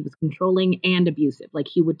relationship and he was controlling and abusive. Like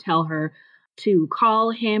he would tell her to call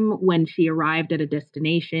him when she arrived at a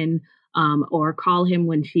destination or call him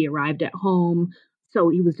when she arrived at home. So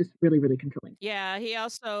he was just really, really controlling. Yeah, he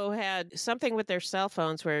also had something with their cell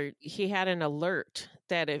phones where he had an alert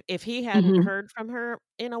that if he hadn't heard from her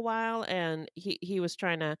in a while and he was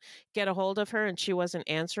trying to get a hold of her and she wasn't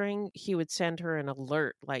answering, he would send her an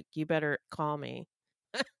alert like, you better call me.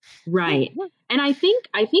 Right. And I think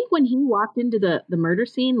when he walked into the murder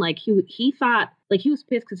scene, like he thought, like he was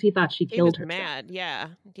pissed because he thought she killed her. He was mad. Yeah.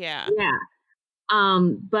 Yeah.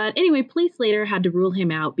 But anyway, police later had to rule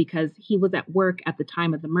him out because he was at work at the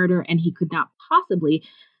time of the murder and he could not possibly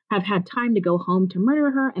have had time to go home to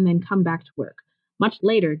murder her and then come back to work. Much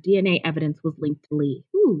later, DNA evidence was linked to Lee.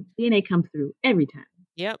 Ooh, DNA comes through every time.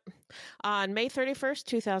 Yep. On May 31st,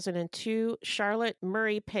 2002, Charlotte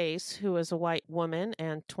Murray Pace, who was a white woman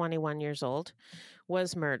and 21 years old,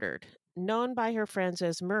 was murdered. Known by her friends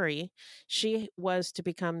as Murray, she was to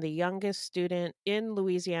become the youngest student in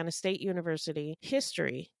Louisiana State University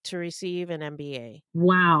history to receive an MBA.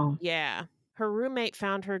 Wow. Yeah. Her roommate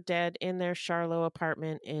found her dead in their Charlotte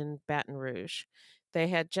apartment in Baton Rouge. They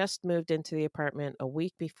had just moved into the apartment a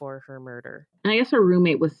week before her murder. And I guess her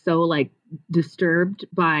roommate was so disturbed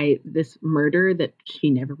by this murder that she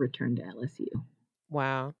never returned to LSU.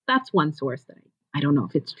 Wow. That's one source that I don't know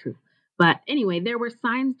if it's true. But anyway, there were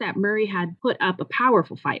signs that Murray had put up a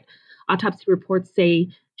powerful fight. Autopsy reports say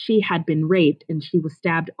she had been raped and she was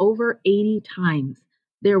stabbed over 80 times.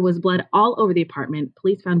 There was blood all over the apartment.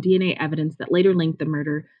 Police found DNA evidence that later linked the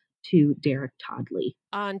murder to Derek Toddley.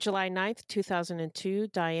 On July 9th, 2002,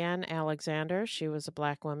 Diane Alexander, she was a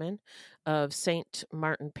Black woman of St.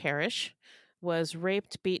 Martin Parish, was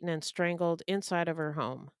raped, beaten, and strangled inside of her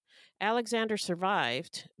home. Alexander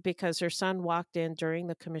survived because her son walked in during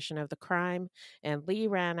the commission of the crime and Lee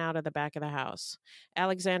ran out of the back of the house.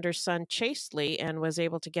 Alexander's son chased Lee and was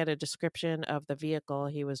able to get a description of the vehicle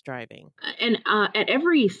he was driving. And at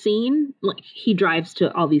every scene, he drives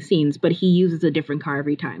to all these scenes, but he uses a different car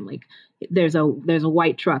every time. Like there's a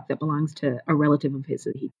white truck that belongs to a relative of his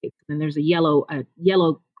that he takes, and there's a yellow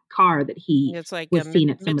car that he it's like was a seen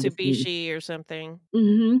at some Mitsubishi of the or something.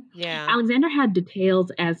 Mm-hmm. Yeah. Alexander had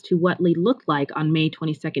details as to what Lee looked like on May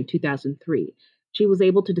 22nd, 2003. She was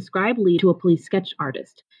able to describe Lee to a police sketch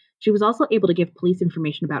artist. She was also able to give police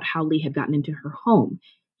information about how Lee had gotten into her home.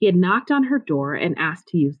 He had knocked on her door and asked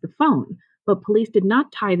to use the phone, but police did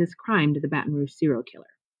not tie this crime to the Baton Rouge serial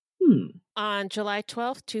killer. On July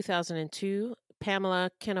 12th, 2002,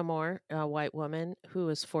 Pamela Kinamore, a white woman who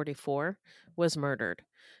was 44, was murdered.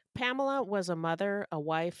 Pamela was a mother, a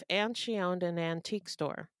wife, and she owned an antique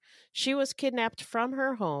store. She was kidnapped from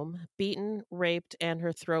her home, beaten, raped, and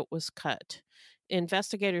her throat was cut.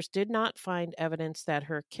 Investigators did not find evidence that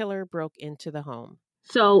her killer broke into the home.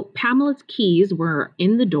 So Pamela's keys were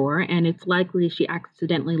in the door, and it's likely she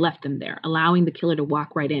accidentally left them there, allowing the killer to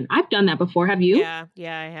walk right in. I've done that before. Have you? Yeah,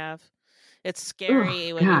 I have. It's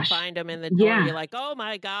scary when you find them in the door. You're like, oh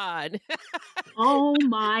my God. Oh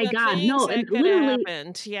my God. No, it literally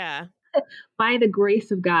happened. Yeah. By the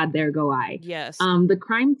grace of God, there go I. Yes. The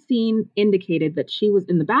crime scene indicated that she was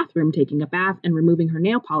in the bathroom taking a bath and removing her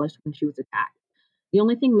nail polish when she was attacked. The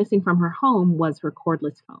only thing missing from her home was her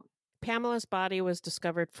cordless phone. Pamela's body was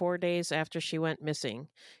discovered 4 days after she went missing,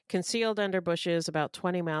 concealed under bushes about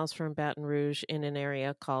 20 miles from Baton Rouge in an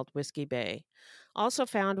area called Whiskey Bay. Also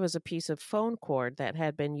found was a piece of phone cord that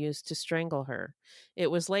had been used to strangle her. It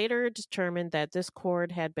was later determined that this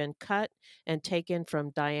cord had been cut and taken from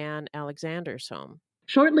Diane Alexander's home.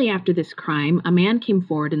 Shortly after this crime, a man came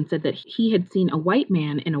forward and said that he had seen a white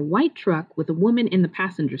man in a white truck with a woman in the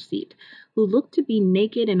passenger seat who looked to be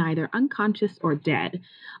naked and either unconscious or dead.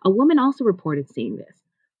 A woman also reported seeing this.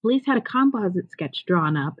 Police had a composite sketch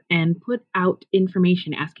drawn up and put out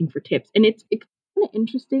information asking for tips. And it's kind of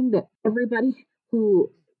interesting that everybody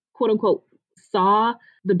who, quote unquote, saw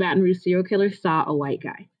the Baton Rouge serial killer saw a white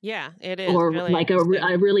guy. Yeah, it is. Or really like a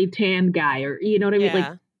really tan guy, or you know what I mean?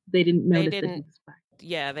 Like they didn't notice that he was black.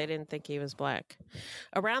 Yeah, they didn't think he was black.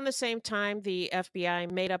 Around the same time, the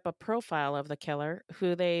FBI made up a profile of the killer,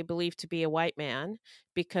 who they believed to be a white man,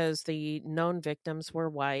 because the known victims were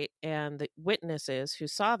white, and the witnesses who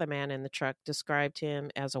saw the man in the truck described him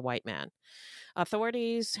as a white man.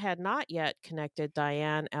 Authorities had not yet connected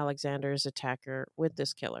Diane Alexander's attacker with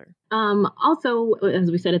this killer. Also, as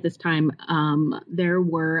we said at this time, there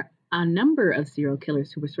were a number of serial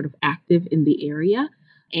killers who were sort of active in the area.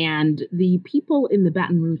 And the people in the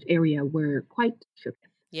Baton Rouge area were quite shook.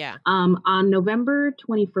 Yeah. On November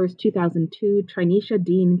 21st, 2002, Trinisha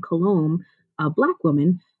Dean Colomb, a Black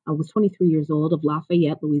woman, was 23 years old, of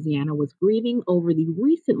Lafayette, Louisiana, was grieving over the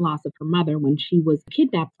recent loss of her mother when she was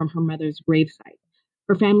kidnapped from her mother's gravesite.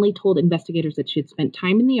 Her family told investigators that she had spent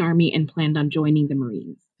time in the Army and planned on joining the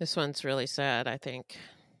Marines. This one's really sad, I think.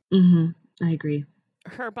 I agree.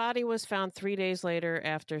 Her body was found 3 days later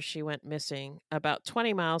after she went missing, about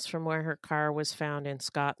 20 miles from where her car was found in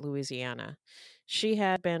Scott, Louisiana. She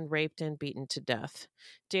had been raped and beaten to death.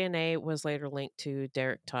 DNA was later linked to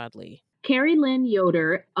Derek Todd Lee. Carrie Lynn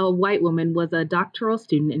Yoder, a white woman, was a doctoral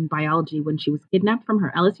student in biology when she was kidnapped from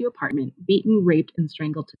her LSU apartment, beaten, raped, and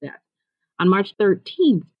strangled to death. On March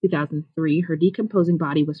 13, 2003, her decomposing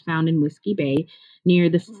body was found in Whiskey Bay, near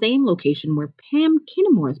the same location where Pam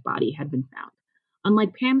Kinnemore's body had been found.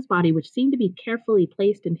 Unlike Pam's body, which seemed to be carefully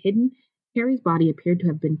placed and hidden, Carrie's body appeared to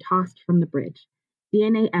have been tossed from the bridge.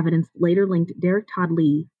 DNA evidence later linked Derek Todd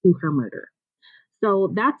Lee to her murder.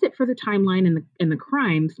 So that's it for the timeline and the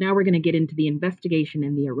crimes. Now we're going to get into the investigation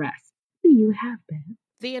and the arrest. What do you have, Ben?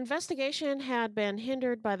 The investigation had been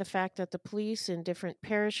hindered by the fact that the police in different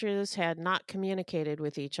parishes had not communicated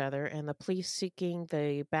with each other, and the police seeking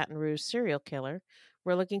the Baton Rouge serial killer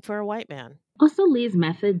were looking for a white man. Also, Lee's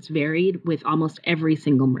methods varied with almost every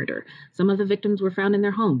single murder. Some of the victims were found in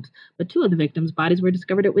their homes, but 2 of the victims' bodies were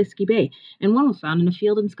discovered at Whiskey Bay, and 1 was found in a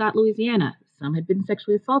field in Scott, Louisiana. Some had been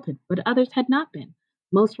sexually assaulted, but others had not been.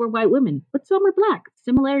 Most were white women, but some were black.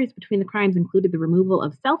 Similarities between the crimes included the removal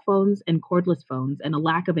of cell phones and cordless phones and a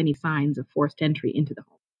lack of any signs of forced entry into the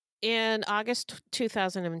home. In August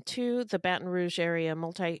 2002, the Baton Rouge Area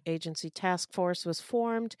Multi-Agency Task Force was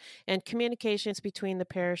formed, and communications between the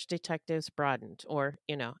parish detectives broadened, or,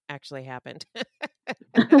 actually happened.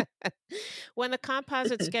 When the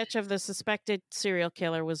composite sketch of the suspected serial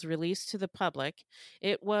killer was released to the public,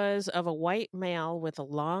 it was of a white male with a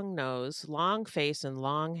long nose, long face, and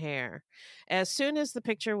long hair. As soon as the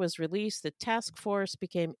picture was released, the task force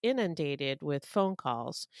became inundated with phone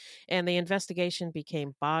calls, and the investigation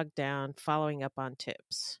became bogged down, following up on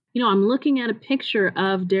tips. I'm looking at a picture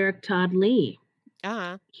of Derek Todd Lee.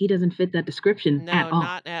 He doesn't fit that description at all. No,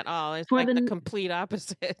 not at all. It's like the complete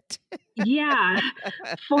opposite. Yeah.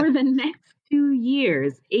 For the next 2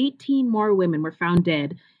 years, 18 more women were found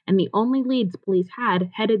dead, and the only leads police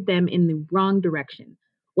had headed them in the wrong direction.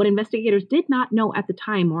 What investigators did not know at the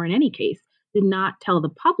time, or in any case, did not tell the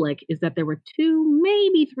public, is that there were 2,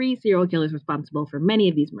 maybe 3 serial killers responsible for many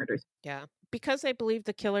of these murders. Yeah. Because they believed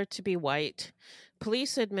the killer to be white,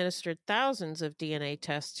 police administered thousands of DNA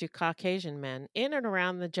tests to Caucasian men in and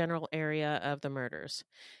around the general area of the murders.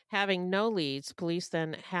 Having no leads, police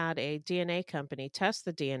then had a DNA company test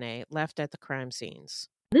the DNA left at the crime scenes.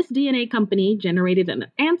 This DNA company generated an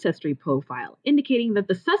ancestry profile indicating that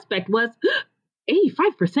the suspect was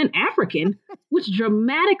 85% African, which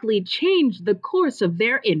dramatically changed the course of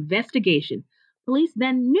their investigation. Police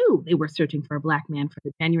then knew they were searching for a black man for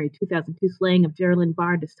the January 2002 slaying of Geraldine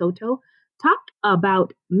Barr de Soto. Talk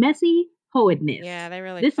about messy hoedness. Yeah, they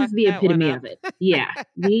really. This is the epitome of it. Yeah,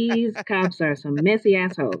 these cops are some messy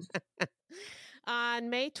assholes. On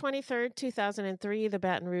May 23rd, 2003, the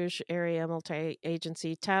Baton Rouge Area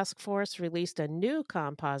Multi-Agency Task Force released a new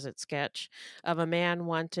composite sketch of a man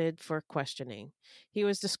wanted for questioning. He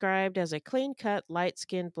was described as a clean-cut,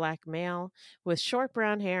 light-skinned black male with short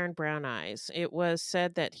brown hair and brown eyes. It was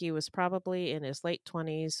said that he was probably in his late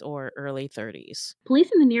 20s or early 30s. Police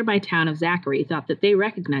in the nearby town of Zachary thought that they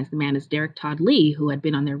recognized the man as Derek Todd Lee, who had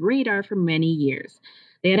been on their radar for many years.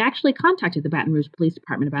 They had actually contacted the Baton Rouge Police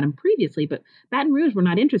Department about him previously, but Baton Rouge were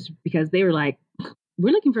not interested because they were like,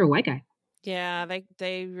 we're looking for a white guy. Yeah,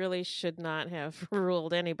 they really should not have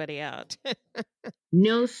ruled anybody out.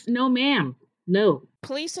 No, ma'am. No.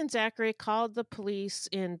 Police in Zachary called the police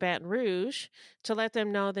in Baton Rouge to let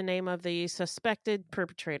them know the name of the suspected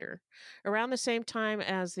perpetrator. Around the same time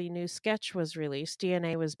as the new sketch was released,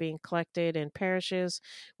 DNA was being collected in parishes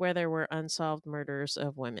where there were unsolved murders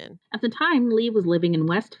of women. At the time, Lee was living in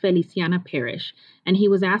West Feliciana Parish, and he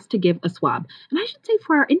was asked to give a swab. And I should say,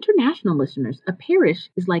 for our international listeners, a parish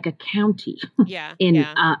is like a county. Yeah.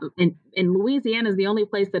 In Louisiana is the only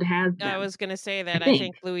place that has them. I was going to say that. I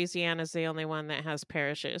think Louisiana is the only one that has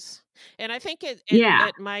parishes. And I think it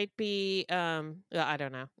might be, I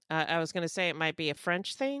don't know. I was going to say it might be a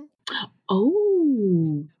French thing.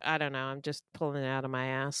 Oh. I don't know. I'm just pulling it out of my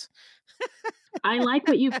ass. I like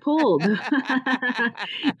what you've pulled.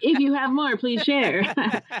 If you have more, please share.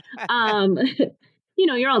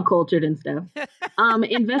 You're all cultured and stuff.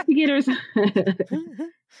 Investigators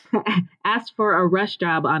asked for a rush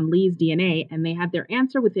job on Lee's DNA, and they had their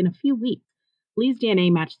answer within a few weeks. Lee's DNA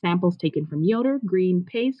matched samples taken from Yoder, Green,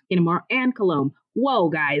 Pace, Kinnemore, and Cologne. Whoa,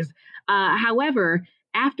 guys. However,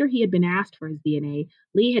 after he had been asked for his DNA,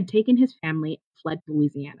 Lee had taken his family, fled from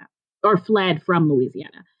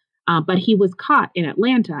Louisiana. But he was caught in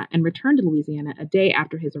Atlanta and returned to Louisiana a day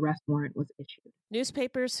after his arrest warrant was issued.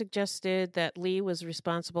 Newspapers suggested that Lee was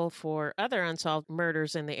responsible for other unsolved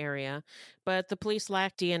murders in the area, but the police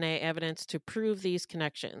lacked DNA evidence to prove these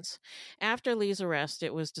connections. After Lee's arrest,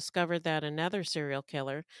 it was discovered that another serial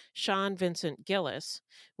killer, Sean Vincent Gillis,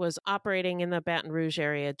 was operating in the Baton Rouge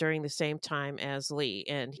area during the same time as Lee,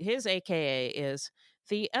 and his AKA is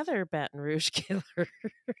the other Baton Rouge killer.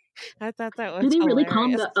 I thought that was Did he hilarious. really call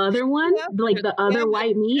him the other one? Like the other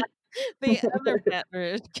white meat? The other Baton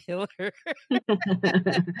Rouge killer.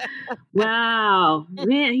 Wow.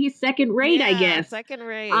 Man, he's second rate, I guess. Second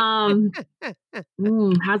rate. How's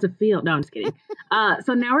it feel? No, I'm just kidding.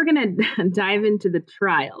 So now we're going to dive into the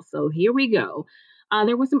trial. So here we go.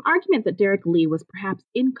 There was some argument that Derek Lee was perhaps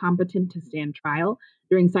incompetent to stand trial.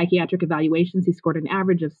 During psychiatric evaluations, he scored an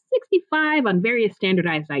average of 65 on various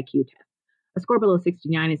standardized IQ tests. A score below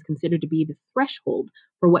 69 is considered to be the threshold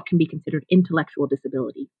for what can be considered intellectual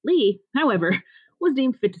disability. Lee, however, was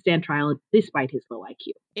deemed fit to stand trial despite his low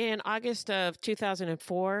IQ. In August of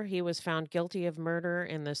 2004, he was found guilty of murder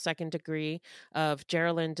in the second degree of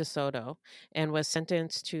Geraldine DeSoto and was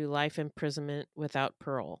sentenced to life imprisonment without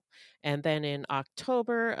parole. And then in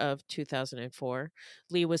October of 2004,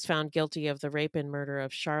 Lee was found guilty of the rape and murder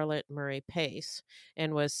of Charlotte Murray Pace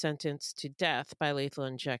and was sentenced to death by lethal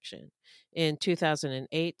injection. In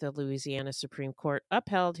 2008, the Louisiana Supreme Court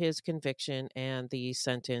upheld his conviction and the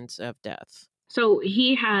sentence of death. So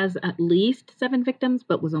he has at least 7 victims,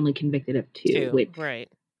 but was only convicted of 2. Which, right.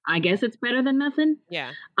 I guess it's better than nothing.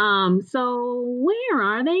 Yeah. So where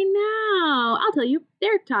are they now? I'll tell you.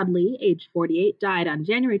 Derek Todd Lee, age 48, died on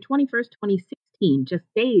January 21st, 2016, just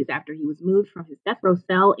days after he was moved from his death row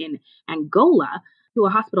cell in Angola to a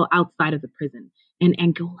hospital outside of the prison. And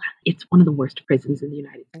Angola, it's one of the worst prisons in the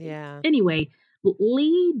United States. Yeah. Anyway,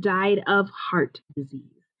 Lee died of heart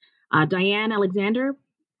disease. Diane Alexander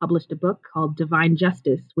published a book called Divine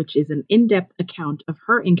Justice, which is an in-depth account of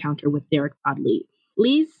her encounter with Derek Todd Lee.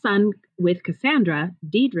 Lee's son with Cassandra,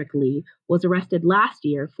 Dedrick Lee, was arrested last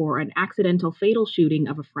year for an accidental fatal shooting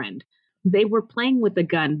of a friend. They were playing with a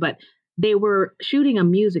gun, but they were shooting a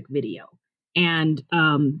music video. And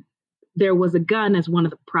there was a gun as one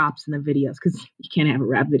of the props in the videos, because you can't have a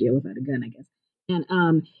rap video without a gun, I guess.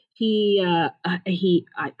 And he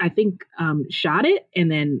I think, shot it and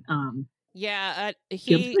then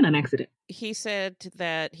he in an accident. He said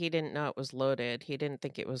that he didn't know it was loaded. He didn't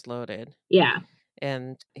think it was loaded. Yeah.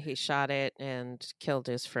 And he shot it and killed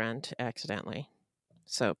his friend accidentally.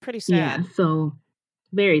 So pretty sad. Yeah, so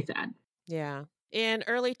very sad. Yeah. In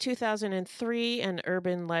early 2003, an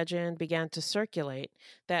urban legend began to circulate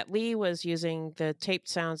that Lee was using the taped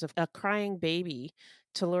sounds of a crying baby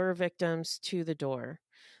to lure victims to the door.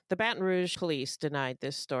 The Baton Rouge police denied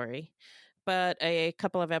this story, but a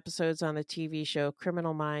couple of episodes on the TV show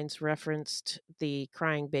Criminal Minds referenced the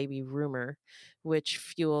crying baby rumor, which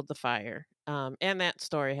fueled the fire. And that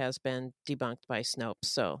story has been debunked by Snopes,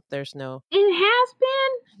 so there's no. It has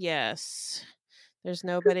been? Yes. There's 'Cause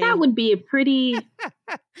nobody. that would be a pretty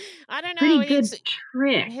I don't know. good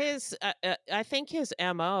trick. I think his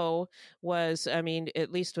MO was, I mean,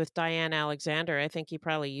 at least with Diane Alexander, I think he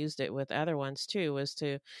probably used it with other ones too, was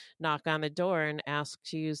to knock on the door and ask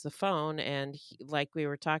to use the phone. And like we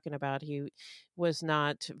were talking about, he was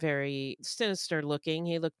not very sinister looking.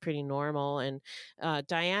 He looked pretty normal. And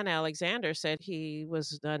Diane Alexander said he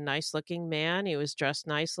was a nice looking man. He was dressed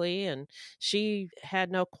nicely, and she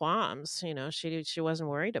had no qualms. You know, she wasn't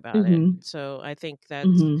worried about it. Mhm. So I think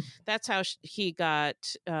Mhm. that's how he got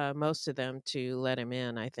most of them to let him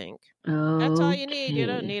in. I think that's all you need. You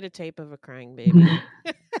don't Okay. need a tape of a crying baby.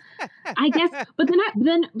 I guess, but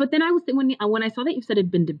then I was when I saw that you said it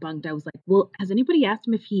had been debunked, I was like, well, has anybody asked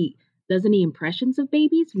him if he does any impressions of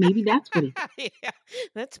babies? Maybe that's what he. Yeah,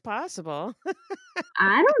 that's possible.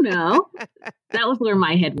 I don't know. That was where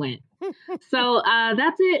my head went. So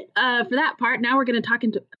that's it for that part. Now we're going to talk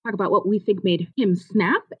about what we think made him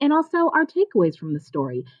snap, and also our takeaways from the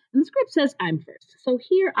story. And the script says I'm first, so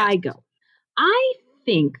here I go. I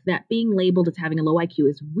think that being labeled as having a low IQ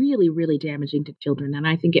is really, really damaging to children, and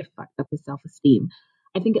I think it fucked up his self-esteem.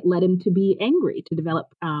 I think it led him to be angry, to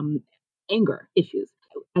develop anger issues.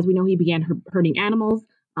 As we know, he began hurting animals.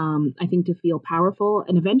 I think to feel powerful,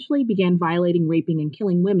 and eventually began violating, raping, and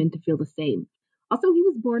killing women to feel the same. Also, he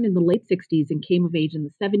was born in the late 60s and came of age in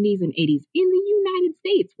the 70s and 80s in the United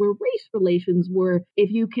States, where race relations were,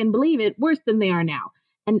 if you can believe it, worse than they are now.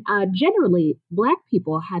 And generally, Black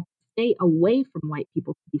people had to stay away from white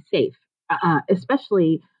people to be safe,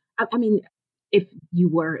 especially, I mean, if you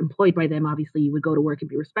were employed by them, obviously you would go to work and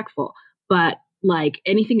be respectful. But like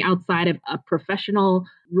anything outside of a professional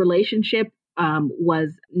relationship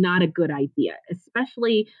was not a good idea,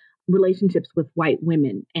 especially relationships with white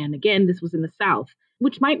women. And again, this was in the South,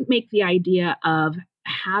 which might make the idea of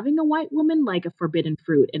having a white woman like a forbidden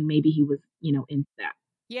fruit. And maybe he was, into that.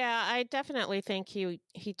 Yeah, I definitely think he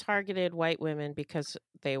targeted white women because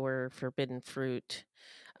they were forbidden fruit.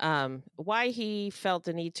 Why he felt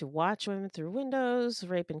the need to watch women through windows,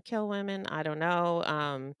 rape and kill women, I don't know.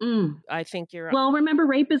 I think you're Well, remember,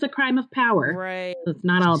 rape is a crime of power. right. So it's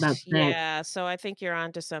not all about sex. Yeah, so I think you're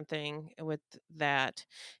onto something with that.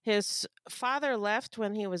 His father left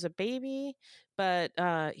when he was a baby, but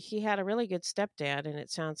he had a really good stepdad, and it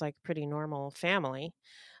sounds like a pretty normal family.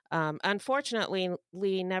 Unfortunately,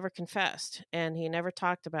 Lee never confessed, and he never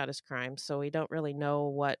talked about his crimes, so we don't really know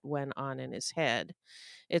what went on in his head.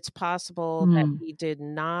 It's possible that he did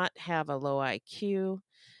not have a low IQ,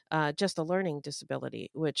 just a learning disability,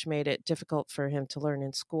 which made it difficult for him to learn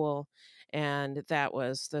in school. And that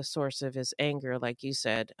was the source of his anger, like you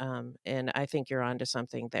said. And I think you're onto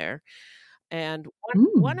something there. And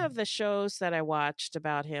one of the shows that I watched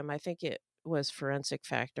about him, I think it was Forensic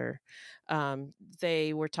Factor.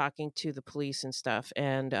 They were talking to the police and stuff,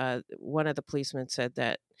 and one of the policemen said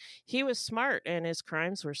that he was smart and his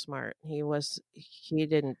crimes were smart. He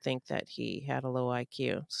didn't think that he had a low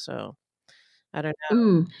IQ, so I don't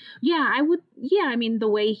know. Yeah, I mean, the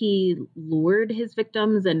way he lured his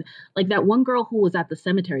victims, and like that one girl who was at the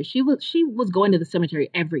cemetery, she was going to the cemetery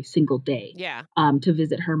every single day, Yeah. To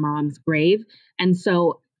visit her mom's grave. And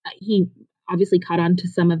so he obviously caught on to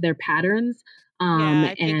some of their patterns,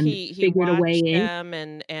 I think and he figured a way watched in.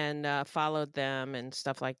 them and followed them and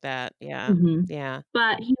stuff like that. Yeah. Mhm. Yeah.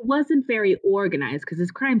 But he wasn't very organized because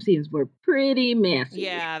his crime scenes were pretty messy.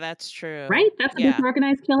 Yeah, that's true. Right? That's a Yeah.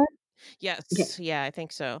 disorganized killer? Yes. Okay. Yeah, I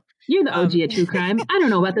think so. You're the OG at true crime. I don't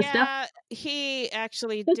know about this stuff. Yeah, he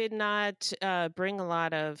actually did not bring a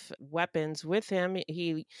lot of weapons with him.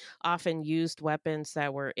 He often used weapons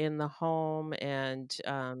that were in the home, and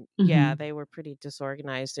yeah, they were pretty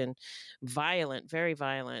disorganized and violent, very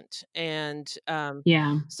violent. And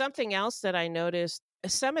Yeah. something else that I noticed,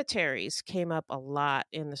 cemeteries came up a lot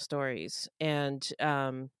in the stories, and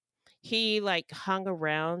he like hung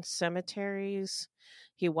around cemeteries.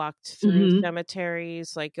 He walked through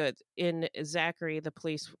cemeteries. Like in Zachary, the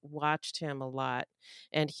police watched him a lot,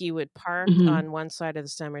 and he would park on one side of the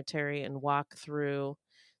cemetery and walk through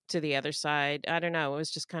to the other side. I don't know. It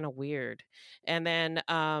was just kind of weird. And then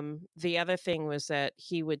the other thing was that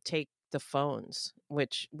he would take the phones,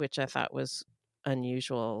 which I thought was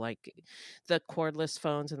unusual. Like the cordless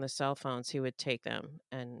phones and the cell phones, he would take them,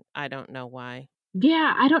 and I don't know why.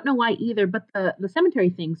 Yeah, I don't know why either, but the cemetery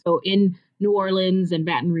thing. So in New Orleans and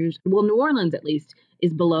Baton Rouge, well, New Orleans at least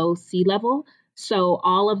is below sea level. So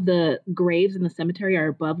all of the graves in the cemetery are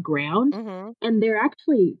above ground, and they're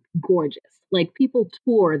actually gorgeous. Like people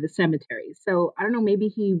tour the cemetery. So I don't know, maybe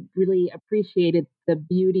he really appreciated the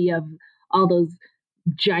beauty of all those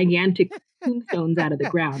gigantic tombstones out of the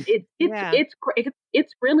ground.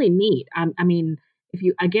 It's really neat. I mean, if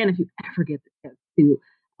you ever get the chance to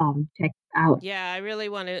check it out, Yeah, I really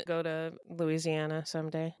want to go to Louisiana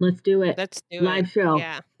someday. let's do it. Let's do Live it. show.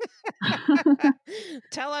 Yeah.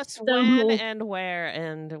 Tell us when and where,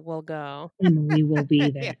 and we'll go. And we will be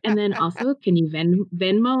there. Yeah. And then also, can you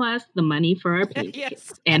Venmo us the money for our plane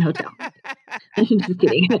tickets and hotel? I'm just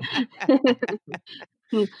kidding.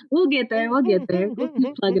 We'll get there. We'll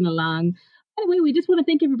keep plugging along. Anyway, we just want to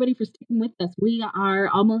thank everybody for sticking with us. We are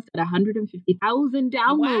almost at 150,000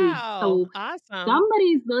 downloads. Wow. So Awesome.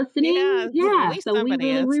 somebody's listening. Yeah. At least So we somebody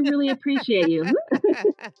is. really appreciate you.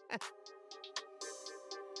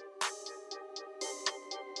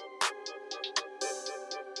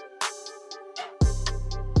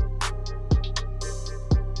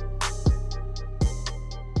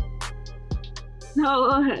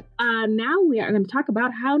 So now we are going to talk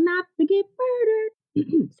about how not to get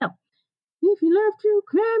murdered. So if you love true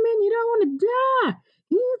crime and you don't want to die,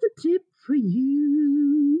 here's a tip for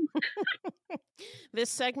you. This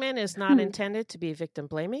segment is not intended to be victim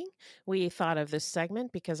blaming. We thought of this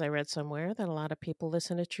segment because I read somewhere that a lot of people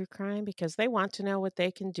listen to true crime because they want to know what they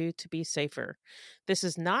can do to be safer. This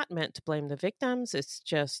is not meant to blame the victims. It's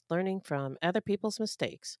just learning from other people's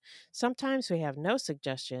mistakes. Sometimes we have no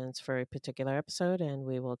suggestions for a particular episode and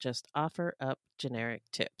we will just offer up generic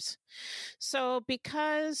tips. So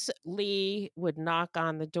because Lee would knock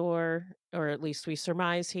on the door, or at least we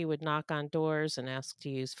surmise he would knock on doors and ask to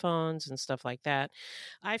use phones and stuff like that,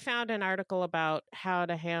 I found an article about how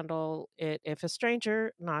to handle it if a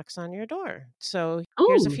stranger knocks on your door. So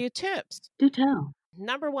here's a few tips. Do tell.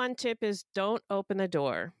 Number 1 tip is don't open the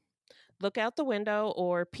door. Look out the window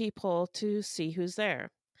or peephole to see who's there.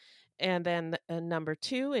 And then number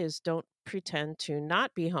 2 is don't pretend to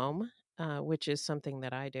not be home, which is something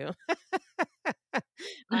that I do.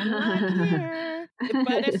 I'm not here.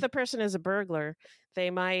 But if the person is a burglar, they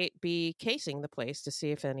might be casing the place to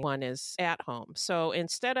see if anyone is at home. So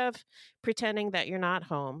instead of pretending that you're not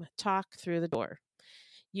home, talk through the door.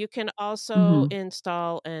 You can also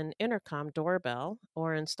install an intercom doorbell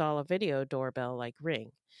or install a video doorbell like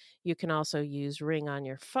Ring. You can also use Ring on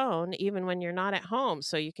your phone even when you're not at home,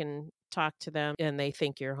 so you can talk to them and they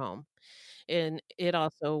think you're home. And it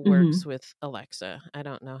also works with Alexa. I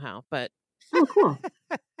don't know how, but oh, cool.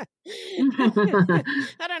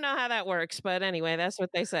 I don't know how that works, but anyway, that's what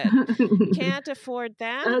they said. Can't afford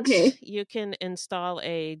that? Okay. You can install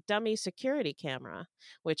a dummy security camera,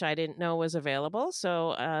 which I didn't know was available.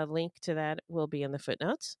 So a link to that will be in the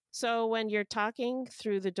footnotes. So when you're talking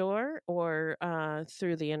through the door or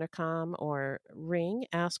through the intercom or Ring,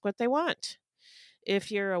 ask what they want.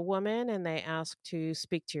 If you're a woman and they ask to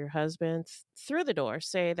speak to your husband through the door,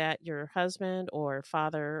 say that your husband or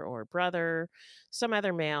father or brother, some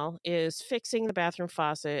other male, is fixing the bathroom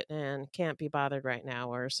faucet and can't be bothered right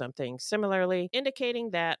now or something. Similarly,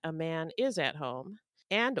 indicating that a man is at home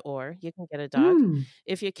and or you can get a dog.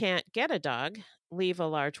 If you can't get a dog, leave a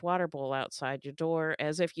large water bowl outside your door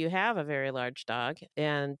as if you have a very large dog.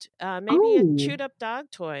 And maybe a chewed up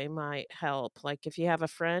dog toy might help. Like if you have a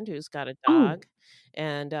friend who's got a dog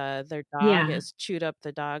and their dog has chewed up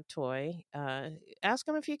the dog toy, ask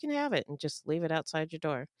them if you can have it and just leave it outside your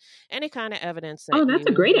door. Any kind of evidence that that's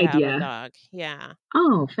a great have idea. a dog. Yeah.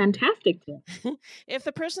 Oh, fantastic. If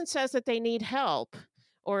the person says that they need help,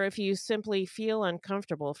 or if you simply feel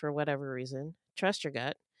uncomfortable for whatever reason, trust your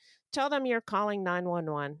gut. Tell them you're calling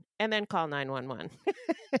 911 and then call 911.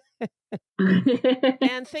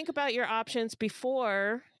 And think about your options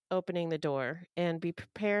before opening the door and be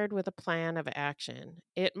prepared with a plan of action.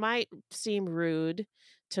 It might seem rude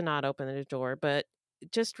to not open the door, but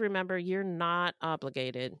just remember you're not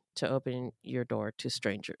obligated to open your door to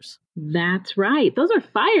strangers. That's right. Those are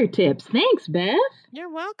fire tips. Thanks, Beth.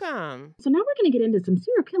 You're welcome. So now we're going to get into some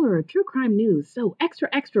serial killer or true crime news. So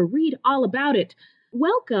extra, read all about it.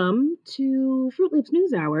 Welcome to Fruit Loops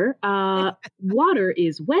News Hour. Water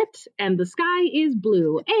is wet and the sky is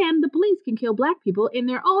blue, and the police can kill Black people in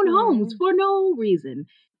their own homes for no reason.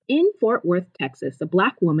 In Fort Worth, Texas, a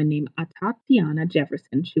Black woman named Tatiana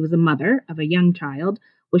Jefferson, she was a mother of a young child,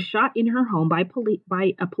 was shot in her home by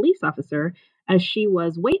a police officer as she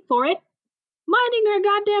was, wait for it, minding her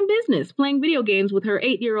goddamn business, playing video games with her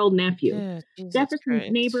 8-year-old nephew.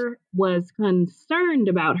 Jefferson's neighbor was concerned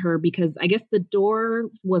about her because I guess the door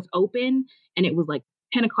was open and it was like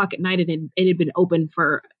 10 o'clock at night and it had been open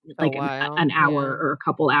for like an hour or a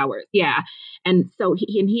couple hours. Yeah. And so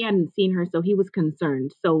he hadn't seen her, so he was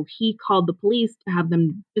concerned. So he called the police to have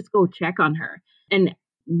them just go check on her. And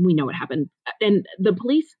we know what happened. And the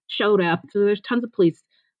police showed up. So there's tons of police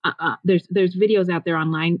there's videos out there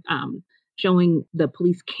online showing the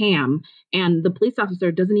police cam, and the police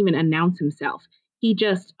officer doesn't even announce himself. He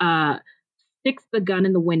just sticks the gun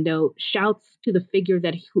in the window, shouts to the figure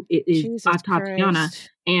that is Tatiana,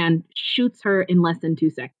 and shoots her in less than 2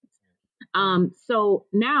 seconds. So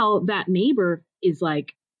now that neighbor is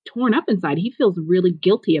like torn up inside. He feels really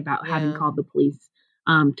guilty about having called the police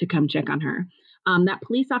to come check on her. That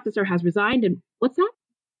police officer has resigned. And what's that?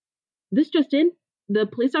 This just in? The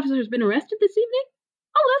police officer has been arrested this evening?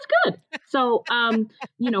 Oh, that's good. So,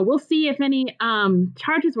 we'll see if any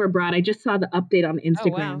charges were brought. I just saw the update on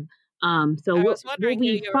Instagram. Oh, wow. So we'll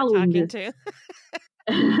be following this. To.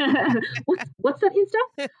 what's that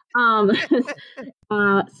Insta?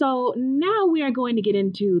 So now we are going to get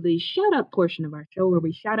into the shout out portion of our show where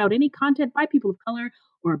we shout out any content by people of color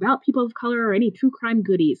or about people of color or any true crime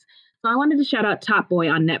goodies. So I wanted to shout out Top Boy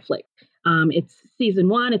on Netflix. It's season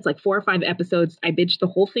 1. It's like 4 or 5 episodes. I binged the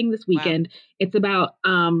whole thing this weekend. Wow. It's about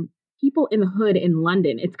people in the hood in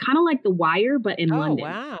London. It's kind of like The Wire, but in London.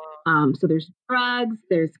 Wow. So there's drugs,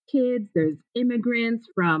 there's kids, there's immigrants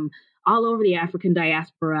from all over the African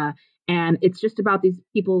diaspora. And it's just about these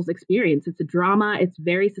people's experience. It's a drama. It's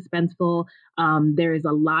very suspenseful. There is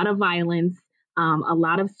a lot of violence, a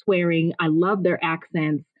lot of swearing. I love their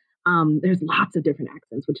accents. There's lots of different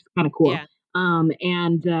accents, which is kind of cool. Yeah.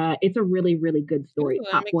 And it's a really, really good story. Ooh,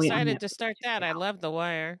 I'm excited to start that. I love The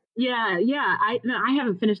Wire. Yeah. I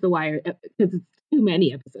haven't finished The Wire because it's too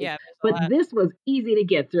many episodes. Yeah, but this was easy to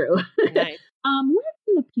get through. Nice. Where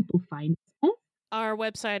can the people find us? Our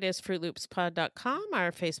website is fruitloopspod.com.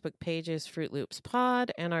 Our Facebook page is Fruit Loops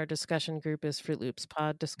Pod, and our discussion group is Fruit Loops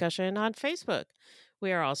Pod Discussion on Facebook.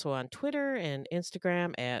 We are also on Twitter and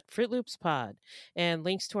Instagram at Fruit Loops Pod, and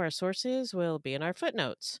links to our sources will be in our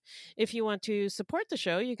footnotes. If you want to support the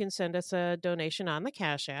show, you can send us a donation on the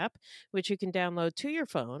Cash App, which you can download to your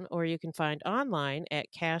phone, or you can find online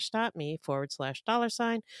at cash.me/$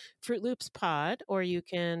 Fruit Loops Pod, or you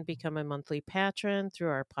can become a monthly patron through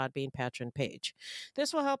our Podbean patron page.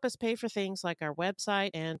 This will help us pay for things like our website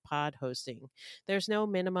and pod hosting. There's no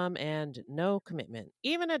minimum and no commitment.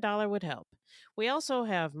 Even $1 would help. We also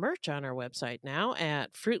have merch on our website now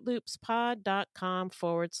at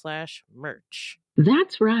fruitloopspod.com/merch.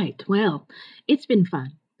 That's right. Well, it's been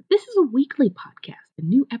fun. This is a weekly podcast, and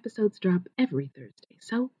new episodes drop every Thursday.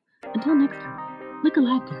 So until next time, look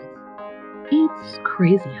alive, guys. It's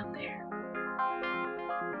crazy out there.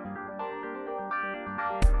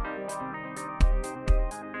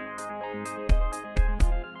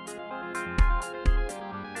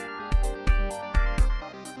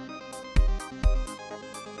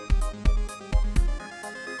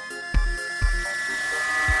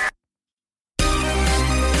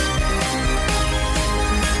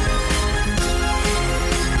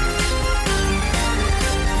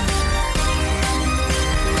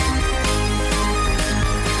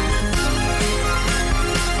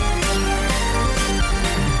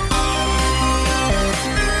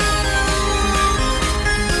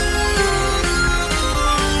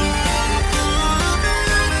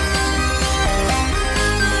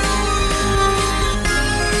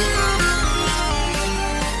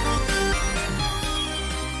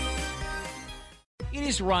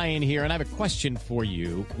 Ryan here, and I have a question for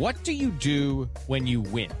you. What do you do when you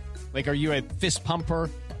win? Like, are you a fist pumper,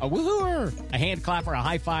 a woohooer, a hand clapper, a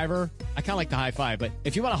high fiver? I kind of like the high five, but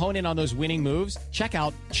if you want to hone in on those winning moves, check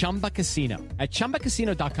out Chumba Casino. At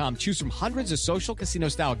ChumbaCasino.com, choose from hundreds of social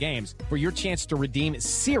casino-style games for your chance to redeem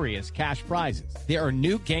serious cash prizes. There are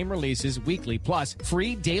new game releases weekly, plus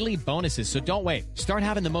free daily bonuses, so don't wait. Start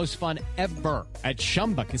having the most fun ever at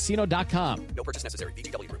ChumbaCasino.com. No purchase necessary.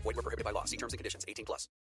 VGW. Void where prohibited by law. See terms and conditions. 18+.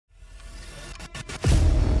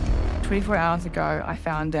 24 hours ago, I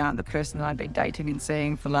found out the person that I'd been dating and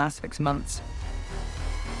seeing for the last 6 months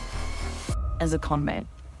as a con man.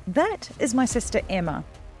 That is my sister Emma.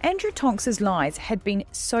 Andrew Tonks's lies had been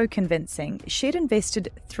so convincing, she'd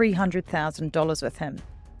invested $300,000 with him.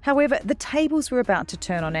 However, the tables were about to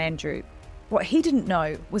turn on Andrew. What he didn't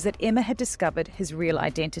know was that Emma had discovered his real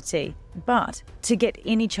identity. But to get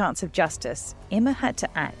any chance of justice, Emma had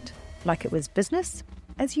to act like it was business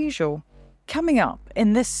as usual. Coming up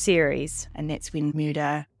in this series, and that's when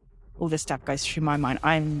murder, all this stuff goes through my mind.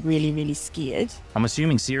 I'm really, really scared. I'm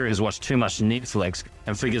assuming Sarah has watched too much Netflix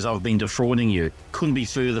and figures I've been defrauding you. Couldn't be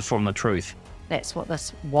further from the truth. That's what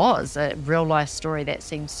this was, a real-life story that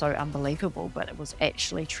seems so unbelievable, but it was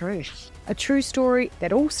actually true. A true story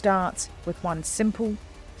that all starts with one simple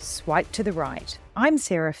swipe to the right. I'm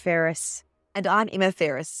Sarah Ferris. And I'm Emma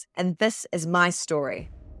Ferris, and this is my story,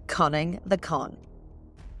 Conning the Con.